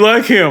want to be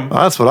like him.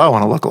 That's what I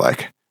want to look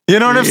like. You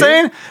know what I'm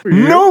saying?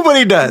 Yeah.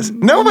 Nobody does.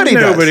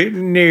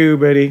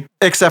 Nobody.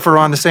 Except for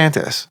Ron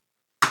DeSantis.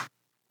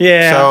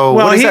 Yeah. So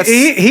well,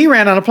 he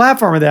ran on a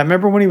platform of that.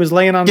 Remember when he was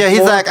laying on the floor? Yeah,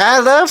 he's like, I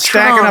love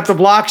stacking Trump. Up the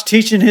blocks,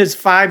 teaching his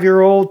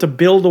 5-year-old to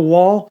build a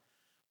wall.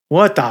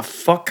 What the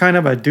fuck kind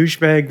of a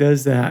douchebag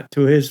does that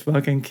to his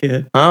fucking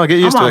kid? I'll get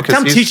used to it.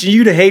 I'm teaching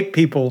you to hate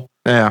people.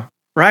 Yeah.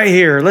 Right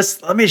here.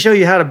 Let me show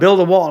you how to build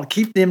a wall.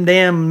 Keep them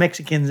damn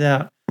Mexicans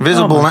out.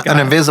 An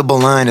invisible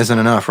line isn't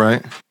enough,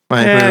 right?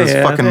 Like, it's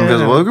fucking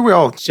invisible. Look, we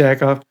all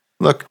jack off.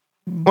 Look,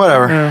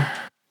 whatever.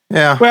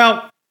 Yeah.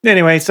 Well,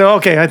 anyway, so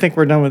okay, I think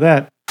we're done with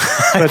that.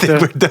 But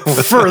we're done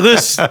with for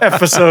this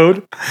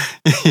episode.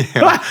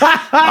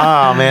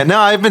 Oh man, no,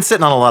 I've been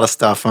sitting on a lot of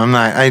stuff. I'm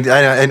not. I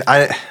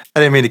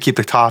didn't mean to keep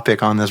the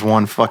topic on this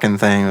one fucking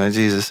thing. But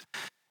Jesus,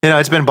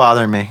 it's been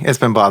bothering me. It's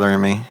been bothering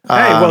me.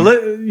 Hey, well,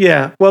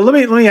 let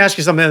me ask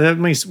you something. Let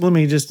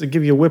me just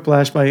give you a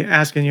whiplash by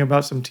asking you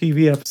about some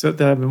TV episode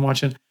that I've been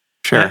watching.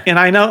 Sure. And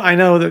I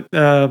know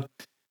that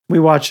we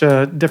watch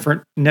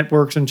different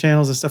networks and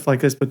channels and stuff like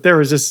this, but there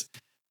was this.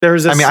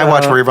 I mean, I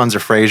watch reruns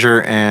of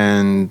Frasier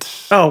and.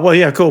 Oh well,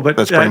 yeah, cool. But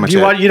that's pretty much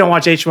you don't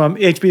watch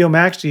HBO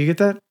Max? Do you get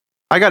that?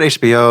 I got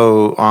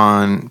HBO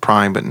on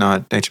Prime, but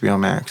not HBO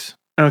Max.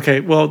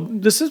 Okay, well,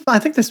 I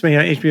think this may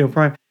be HBO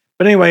Prime,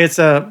 but anyway, it's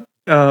a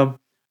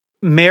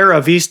Mayor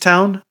of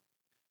Easttown.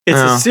 It's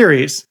a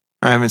series.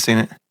 I haven't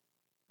seen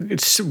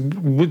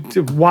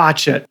it.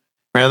 Watch it.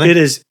 Really?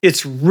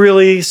 It's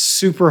really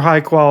super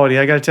high quality.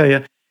 I got to tell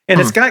you, and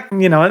it's got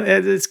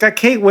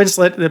Kate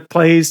Winslet that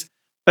plays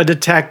a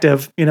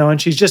detective,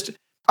 and she's just.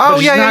 Oh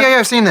yeah,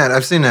 I've seen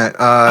that.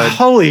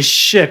 Holy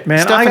shit, man!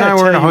 Steph and I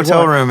were in a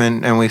hotel room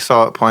and we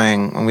saw it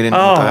playing and we didn't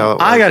know what the hell it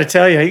was. I got to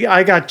tell you,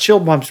 I got chill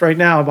bumps right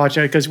now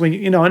watching it because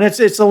and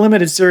it's a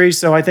limited series,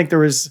 so I think there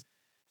was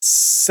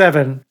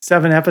seven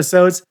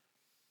episodes,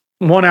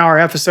 1 hour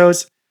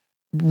episodes,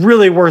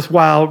 really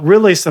worthwhile.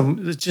 Really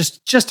some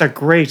just a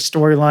great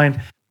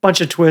storyline,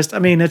 bunch of twists. I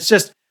mean,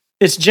 it's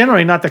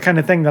generally not the kind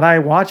of thing that I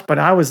watch, but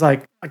I was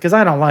like, because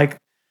I don't like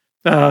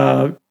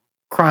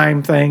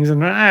crime things,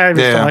 and I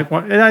just don't like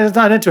one. I was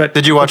not into it.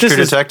 Did you watch True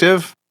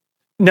Detective?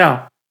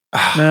 No.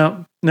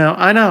 I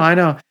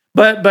know.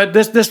 But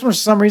this one for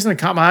some reason it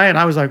caught my eye, and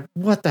I was like,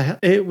 "What the hell?"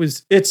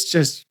 It's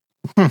just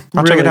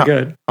really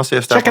good. I'll see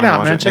if check it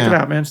out, man. Check it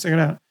out, man. Check it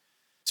out.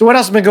 So, what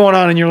else has been going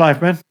on in your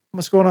life, man?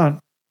 What's going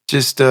on?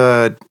 Just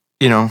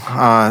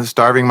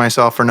starving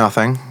myself for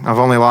nothing. I've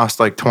only lost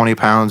like 20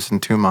 pounds in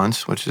 2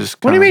 months, which is.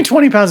 What do you mean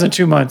 20 pounds in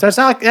 2 months? That's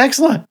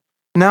excellent.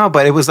 No,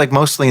 but it was like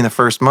mostly in the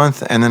first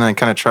month, and then I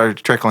kind of tried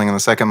trickling in the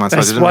second month.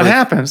 That's what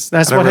happens.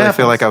 I didn't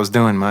feel like I was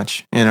doing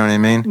much. You know what I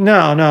mean?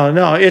 No.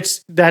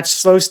 That's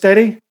slow,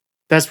 steady.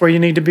 That's where you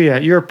need to be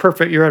at. You're at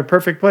a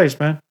perfect place,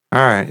 man. All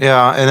right,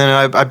 yeah. And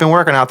then I've been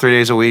working out 3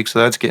 days a week, so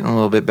that's getting a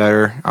little bit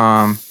better.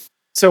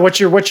 So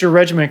what's your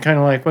regimen kind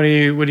of like? What are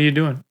you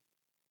doing?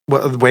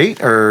 What,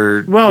 weight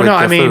or? Well, no.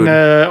 I mean,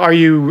 are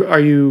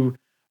you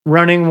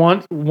running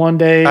one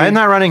day? I'm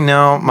not running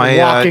now. My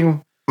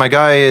walking. My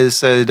guy has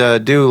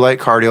said do light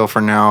cardio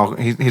for now.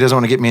 He doesn't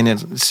want to get me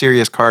into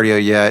serious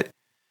cardio yet,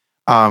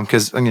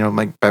 because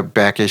my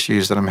back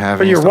issues that I'm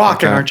having. But you're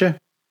walking, aren't you?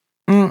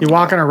 You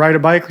walking or ride a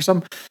bike or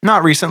something?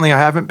 Not recently. I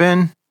haven't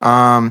been.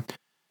 I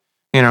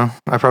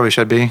probably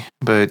should be,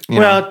 but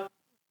well,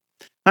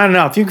 I don't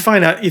know. If you can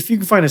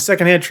find a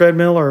secondhand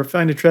treadmill or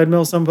find a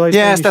treadmill someplace.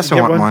 Yeah, Steph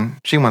wants one.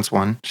 She wants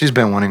one. She's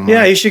been wanting one.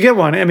 Yeah, you should get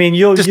one. I mean,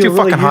 you'll too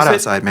fucking hot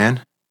outside,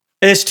 man.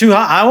 It's too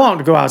hot. I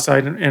won't go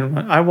outside and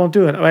I won't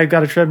do it. I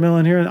got a treadmill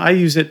in here and I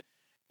use it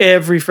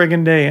every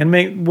friggin' day.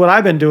 And what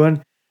I've been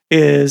doing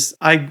is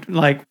I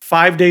like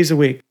 5 days a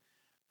week.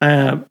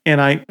 And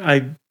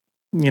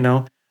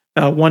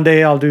one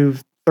day I'll do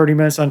 30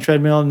 minutes on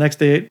treadmill. The next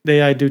day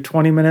I do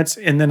 20 minutes.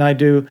 And then I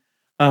do,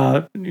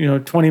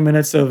 20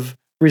 minutes of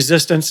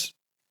resistance,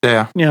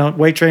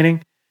 weight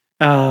training.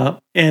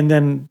 And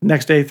then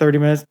next day, 30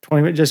 minutes,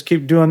 20 minutes, just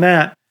keep doing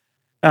that.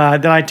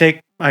 Then I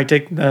take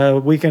the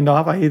weekend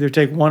off. I either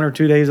take 1 or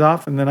 2 days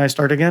off and then I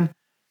start again.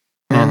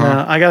 And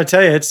I got to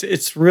tell you,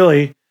 it's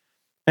really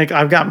like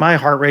I've got my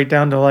heart rate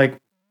down to like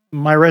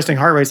my resting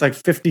heart rate's like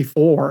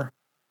 54.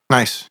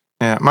 Nice.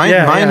 Yeah.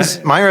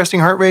 My resting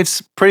heart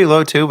rate's pretty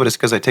low too, but it's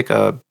because I take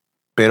a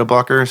beta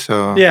blocker.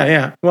 So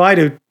yeah. Well, I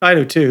do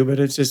too, but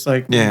it's just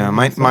like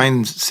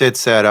mine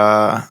sits at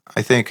I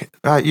think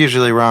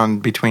usually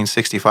around between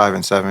 65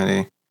 and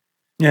 70.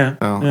 Yeah.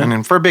 So I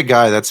mean, for a big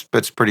guy,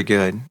 that's pretty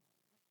good.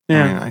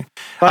 Yeah.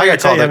 I gotta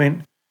tell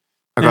you,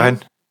 go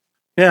ahead.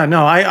 Yeah,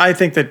 no, I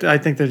think that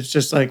it's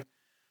just like,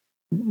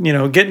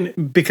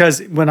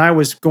 because when I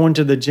was going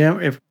to the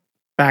gym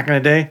back in the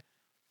day,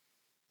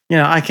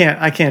 I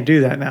can't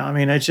do that now. I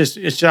mean, I'm just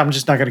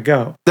not going to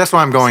go. That's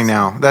why I'm going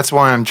now. That's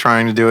why I'm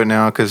trying to do it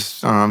now,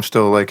 because I'm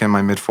still like in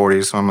my mid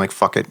 40s. So I'm like,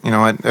 fuck it. You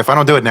know what? If I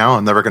don't do it now,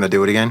 I'm never going to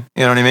do it again.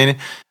 You know what I mean?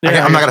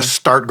 Yeah, I'm not going to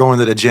start going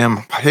to the gym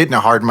hitting it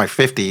hard in my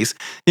 50s.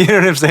 You know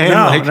what I'm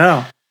saying?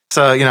 No.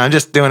 So, I'm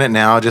just doing it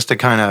now just to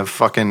kind of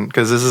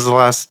because this is the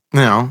last,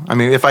 I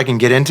mean, if I can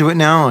get into it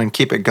now and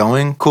keep it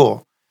going,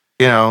 cool.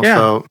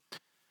 So.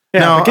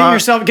 Yeah,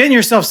 but getting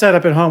yourself set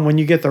up at home when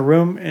you get the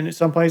room in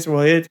some place,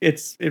 well,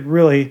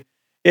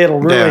 it'll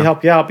really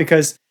help you out,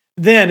 because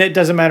then it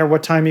doesn't matter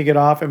what time you get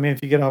off. I mean, if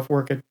you get off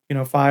work at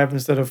 5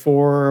 instead of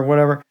 4 or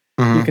whatever,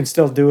 you can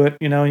still do it.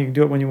 You can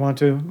do it when you want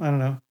to. I don't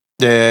know.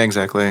 Yeah,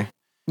 exactly. I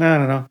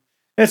don't know.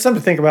 It's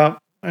something to think about.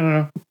 I don't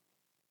know.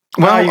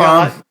 Well, you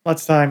got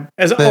lots of time.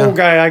 As an old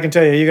guy, I can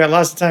tell you got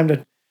lots of time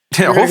to.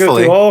 Yeah, hopefully. Go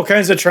through all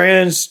kinds of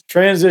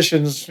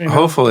transitions.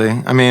 Hopefully.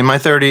 I mean, my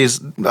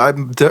 30s,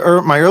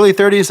 my early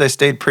 30s, I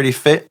stayed pretty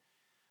fit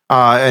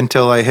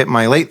until I hit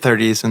my late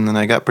 30s, and then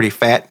I got pretty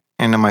fat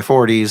into my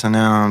 40s, and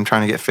now I'm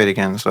trying to get fit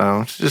again.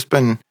 So it's just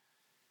been,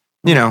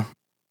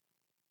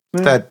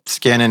 that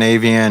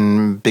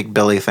Scandinavian big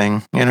belly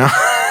thing,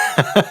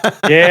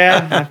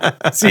 Yeah,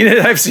 I've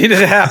seen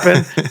it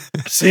happen.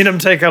 Seen them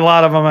take a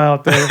lot of them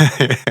out there.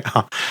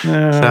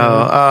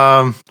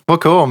 So, well,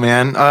 cool,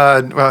 man.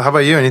 Well, how about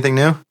you? Anything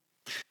new?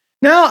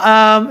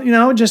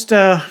 No, just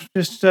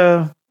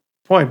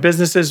boy,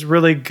 business is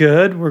really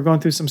good. We're going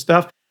through some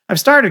stuff. I've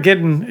started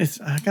getting.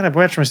 I gotta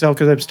watch myself,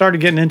 because I've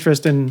started getting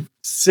interest in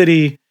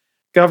city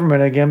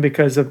government again,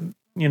 because of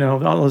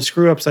all the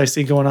screw ups I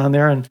see going on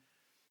there. And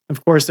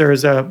of course,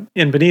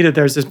 in Bonita,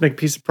 there's this big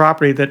piece of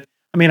property that.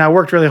 I mean, I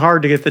worked really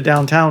hard to get the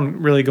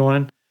downtown really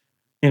going,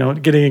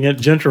 getting it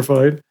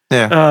gentrified.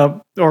 Yeah.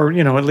 Or,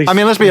 at least. I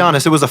mean, let's be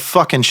honest. It was a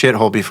fucking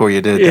shithole before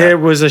you did that. It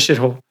was a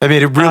shithole. I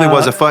mean, it really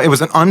was it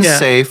was an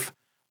unsafe,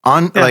 it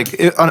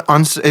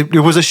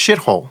was a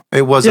shithole.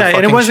 It was a fucking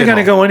and it wasn't going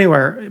to shithole. go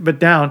anywhere but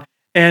down.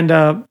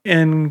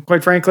 And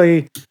quite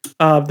frankly,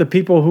 the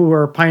people who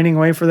are pining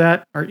away for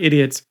that are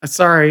idiots.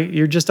 Sorry,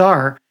 you just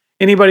are.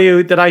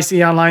 Anybody that I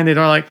see online, they're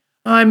like,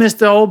 oh, I miss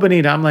the old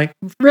Bonita. I'm like,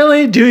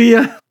 really? Do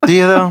you? Do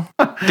you though?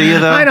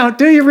 I don't.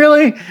 Do you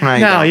really?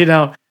 No, you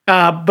don't.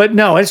 But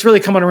no, it's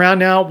really coming around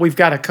now. We've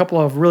got a couple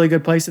of really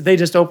good places. They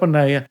just opened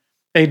a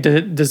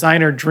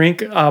designer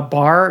drink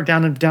bar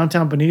down in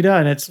downtown Bonita,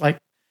 and it's like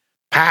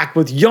packed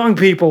with young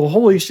people.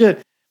 Holy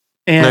shit!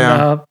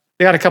 And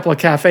they got a couple of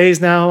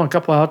cafes now, a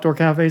couple of outdoor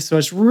cafes. So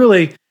it's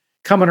really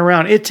coming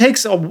around. It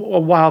takes a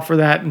while for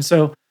that, and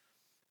so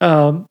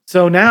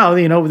now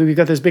we've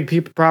got this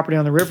big property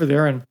on the river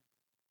there, and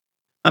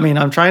I mean,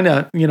 I'm trying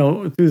to,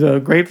 through the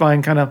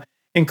grapevine, kind of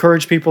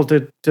encourage people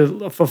to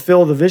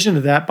fulfill the vision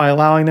of that by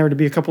allowing there to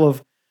be a couple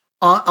of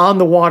on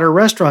the water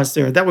restaurants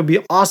there. That would be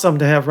awesome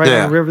to have on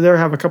the river there.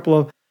 Have a couple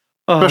of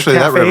especially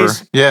cafes. That river,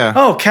 yeah.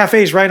 Oh,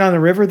 cafes right on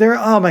the river there.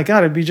 Oh my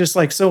God, it'd be just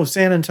like so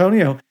San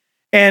Antonio.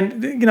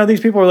 And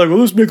these people are like, well,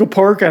 let's make a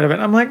park out of it.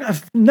 I'm like,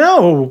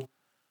 no.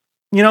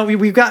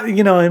 We've got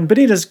and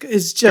Bonita's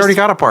is just already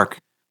got a park.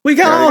 We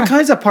got all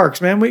kinds of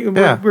parks, man.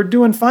 We're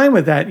doing fine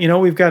with that.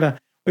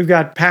 We've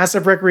got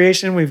passive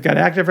recreation. We've got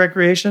active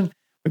recreation.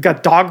 We've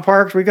got dog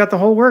parks. We've got the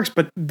whole works,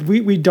 but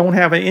we don't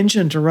have an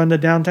engine to run the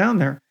downtown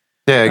there.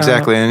 Yeah,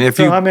 exactly. And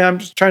I'm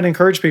just trying to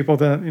encourage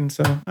people and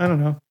so I don't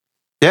know.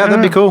 Yeah,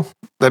 that'd be cool.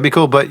 That'd be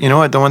cool. But you know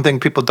what? The one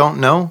thing people don't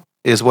know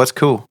is what's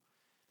cool.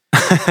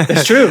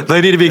 It's true. They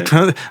need to be.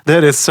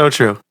 That is so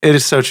true. It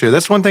is so true.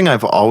 That's one thing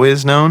I've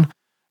always known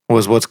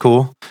was what's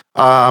cool.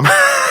 No.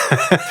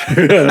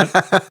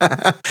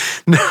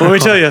 Let me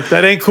tell you,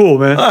 that ain't cool,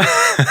 man.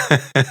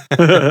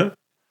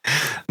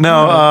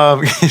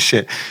 No,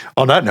 shit.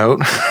 On that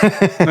note.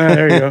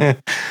 There you go.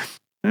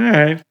 All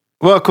right.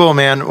 Well, cool,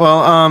 man.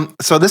 Well,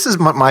 so this is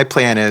what my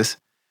plan is.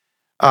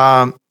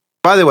 By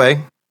the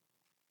way,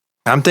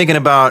 I'm thinking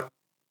about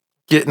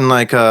getting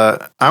I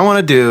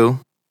want to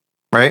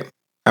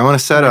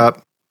set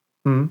up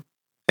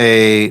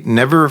a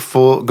Never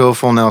Go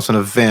Full Nelson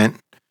event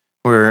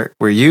where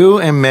you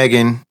and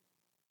Megan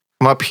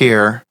come up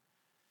here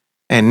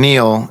and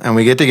Neil, and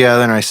we get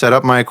together and I set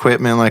up my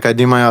equipment like I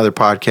do my other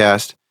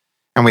podcast.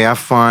 And we have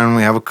fun.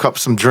 We have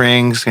some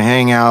drinks,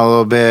 hang out a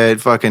little bit,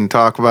 fucking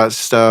talk about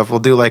stuff. We'll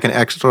do like a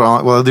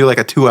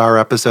 2-hour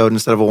episode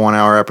instead of a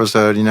 1-hour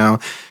episode,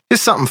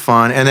 just something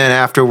fun. And then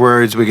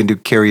afterwards, we can do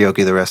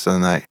karaoke the rest of the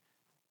night.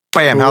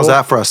 Bam, cool. How's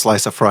that for a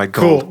slice of fried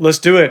gold? Cool, let's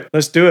do it.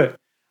 I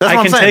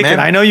can take it.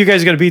 I know you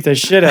guys are going to beat the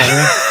shit out of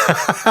me.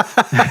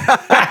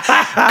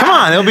 Come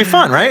on, it'll be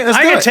fun, right?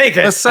 I can take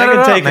it. Let's set it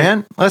up,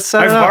 man. Let's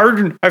set it up.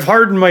 I've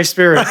hardened my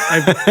spirit.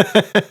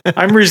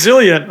 I'm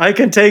resilient. I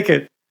can take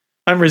it.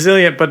 I'm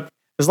resilient, but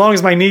as long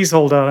as my knees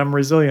hold out, I'm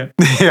resilient.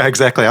 Yeah,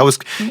 exactly.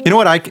 You know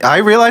what I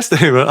realized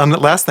on the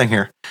last thing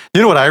here.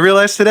 You know what I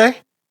realized today?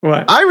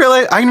 What? I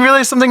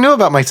realized something new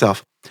about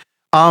myself.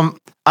 I'm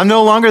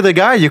no longer the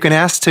guy you can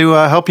ask to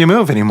help you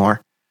move anymore.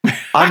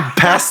 I'm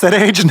past that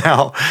age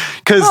now.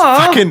 Because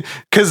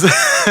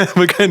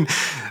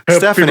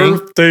Stephanie,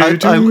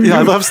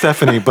 I love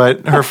Stephanie,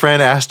 but her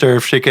friend asked her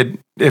if she could,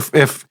 if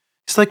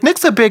she's like,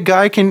 Nick's a big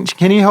guy. Can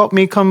you help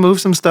me come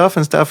move some stuff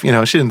and stuff? You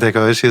know, she didn't think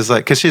of it. She's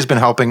like, because she's been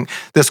helping,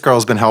 this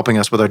girl's been helping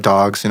us with our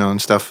dogs, you know,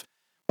 and stuff.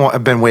 Well,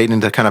 I've been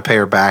waiting to kind of pay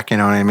her back, you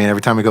know what I mean?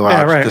 Every time we go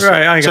out.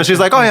 Right. So she's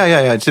like, oh,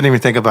 yeah. I didn't even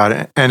think about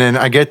it. And then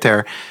I get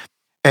there,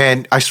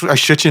 and I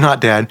shit you not,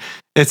 Dad,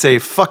 it's a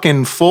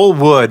fucking full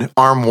wood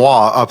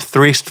armoire up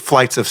 3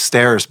 flights of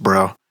stairs,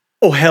 bro.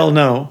 Oh, hell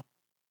no.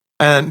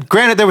 And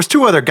granted, there was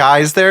 2 other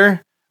guys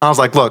there. I was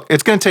like, look,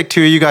 it's going to take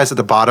 2 of you guys at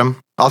the bottom.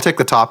 I'll take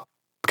the top.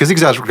 Because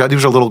these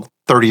were little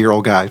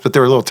 30-year-old guys, but they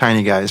were little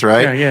tiny guys,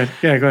 right? Yeah,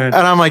 go ahead.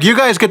 And I'm like, you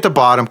guys get the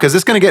bottom, because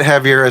it's going to get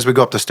heavier as we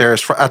go up the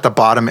stairs at the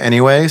bottom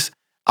anyways.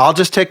 I'll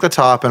just take the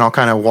top and I'll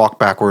kind of walk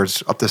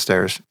backwards up the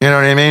stairs. You know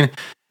what I mean?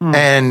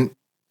 And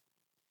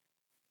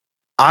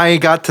I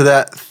got to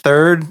that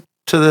 3rd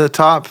to the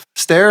top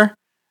stair,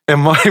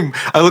 and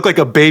I look like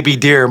a baby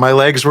deer. My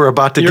legs were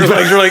about to Your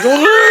legs were like...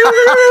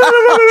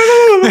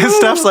 And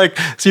Steph's like,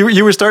 so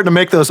you were starting to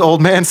make those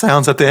old man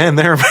sounds at the end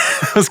there.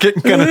 I was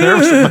getting kind of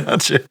nervous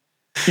about you.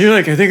 You're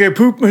like, I think I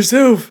pooped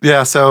myself.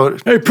 Yeah, so...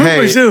 I pooped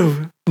myself.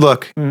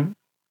 Look, to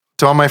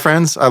all my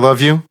friends, I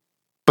love you,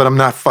 but I'm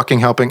not fucking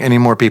helping any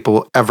more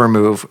people ever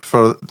move.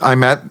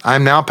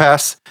 I'm now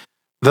past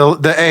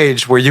the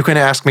age where you can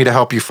ask me to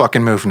help you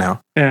fucking move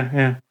now.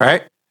 Yeah.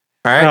 Right?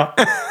 All right.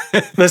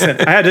 Well, listen,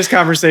 I had this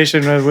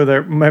conversation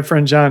with my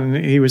friend John,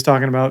 and he was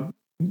talking about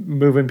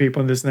moving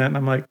people and this and that, and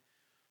I'm like,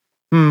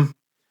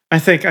 I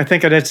think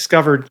I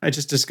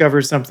just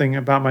discovered something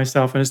about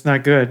myself, and it's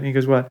not good. And he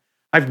goes, what?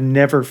 I've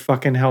never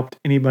fucking helped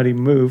anybody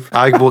move.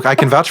 I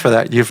can vouch for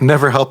that. You've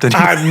never helped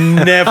anybody. I've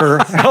never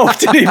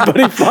helped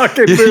anybody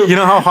fucking move. You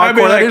know how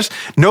hardcore that is?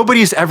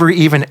 Nobody's ever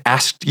even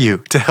asked you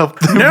to help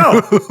them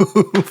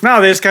move.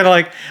 No, they just kind of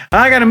like,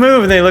 I got to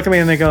move. And they look at me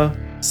and they go,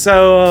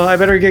 so I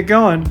better get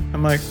going.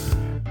 I'm like,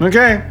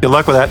 okay. Good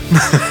luck with that.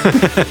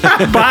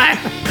 Bye.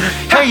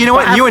 Hey, you know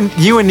what? You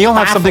and Neil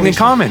have something in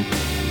common.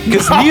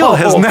 Because Neil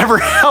has never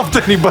helped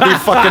anybody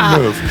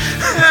fucking move.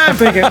 I'm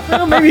thinking,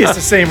 well, maybe it's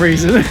the same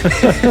reason.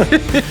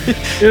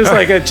 It was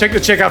like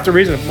check off the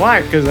reason.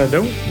 Why? Because I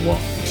don't want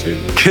to.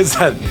 Because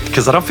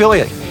I don't feel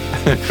like it.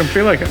 I don't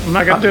feel like it. I'm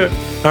not going to do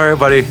it. All right,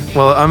 buddy.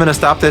 Well, I'm going to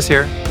stop this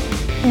here.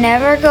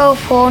 Never Go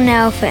Full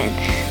Nelson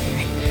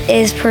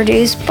is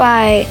produced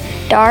by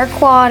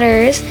Dark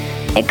Waters,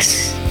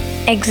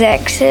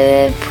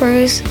 executive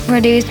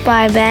produced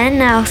by Ben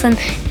Nelson,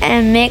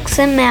 and mixed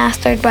and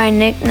mastered by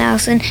Nick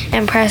Nelson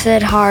and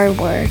Pressed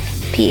Hardware.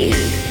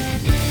 Peace.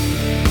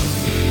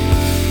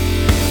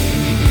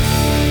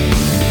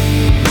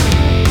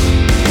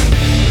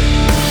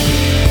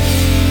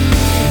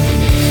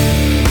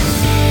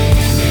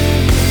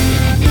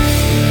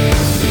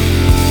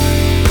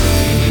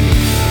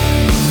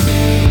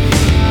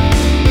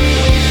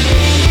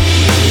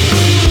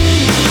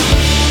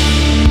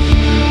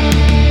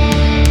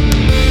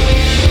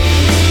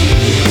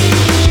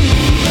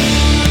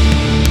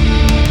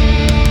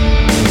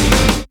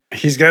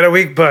 He's got a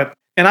weak butt.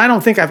 And I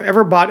don't think I've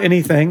ever bought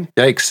anything.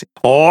 Yikes.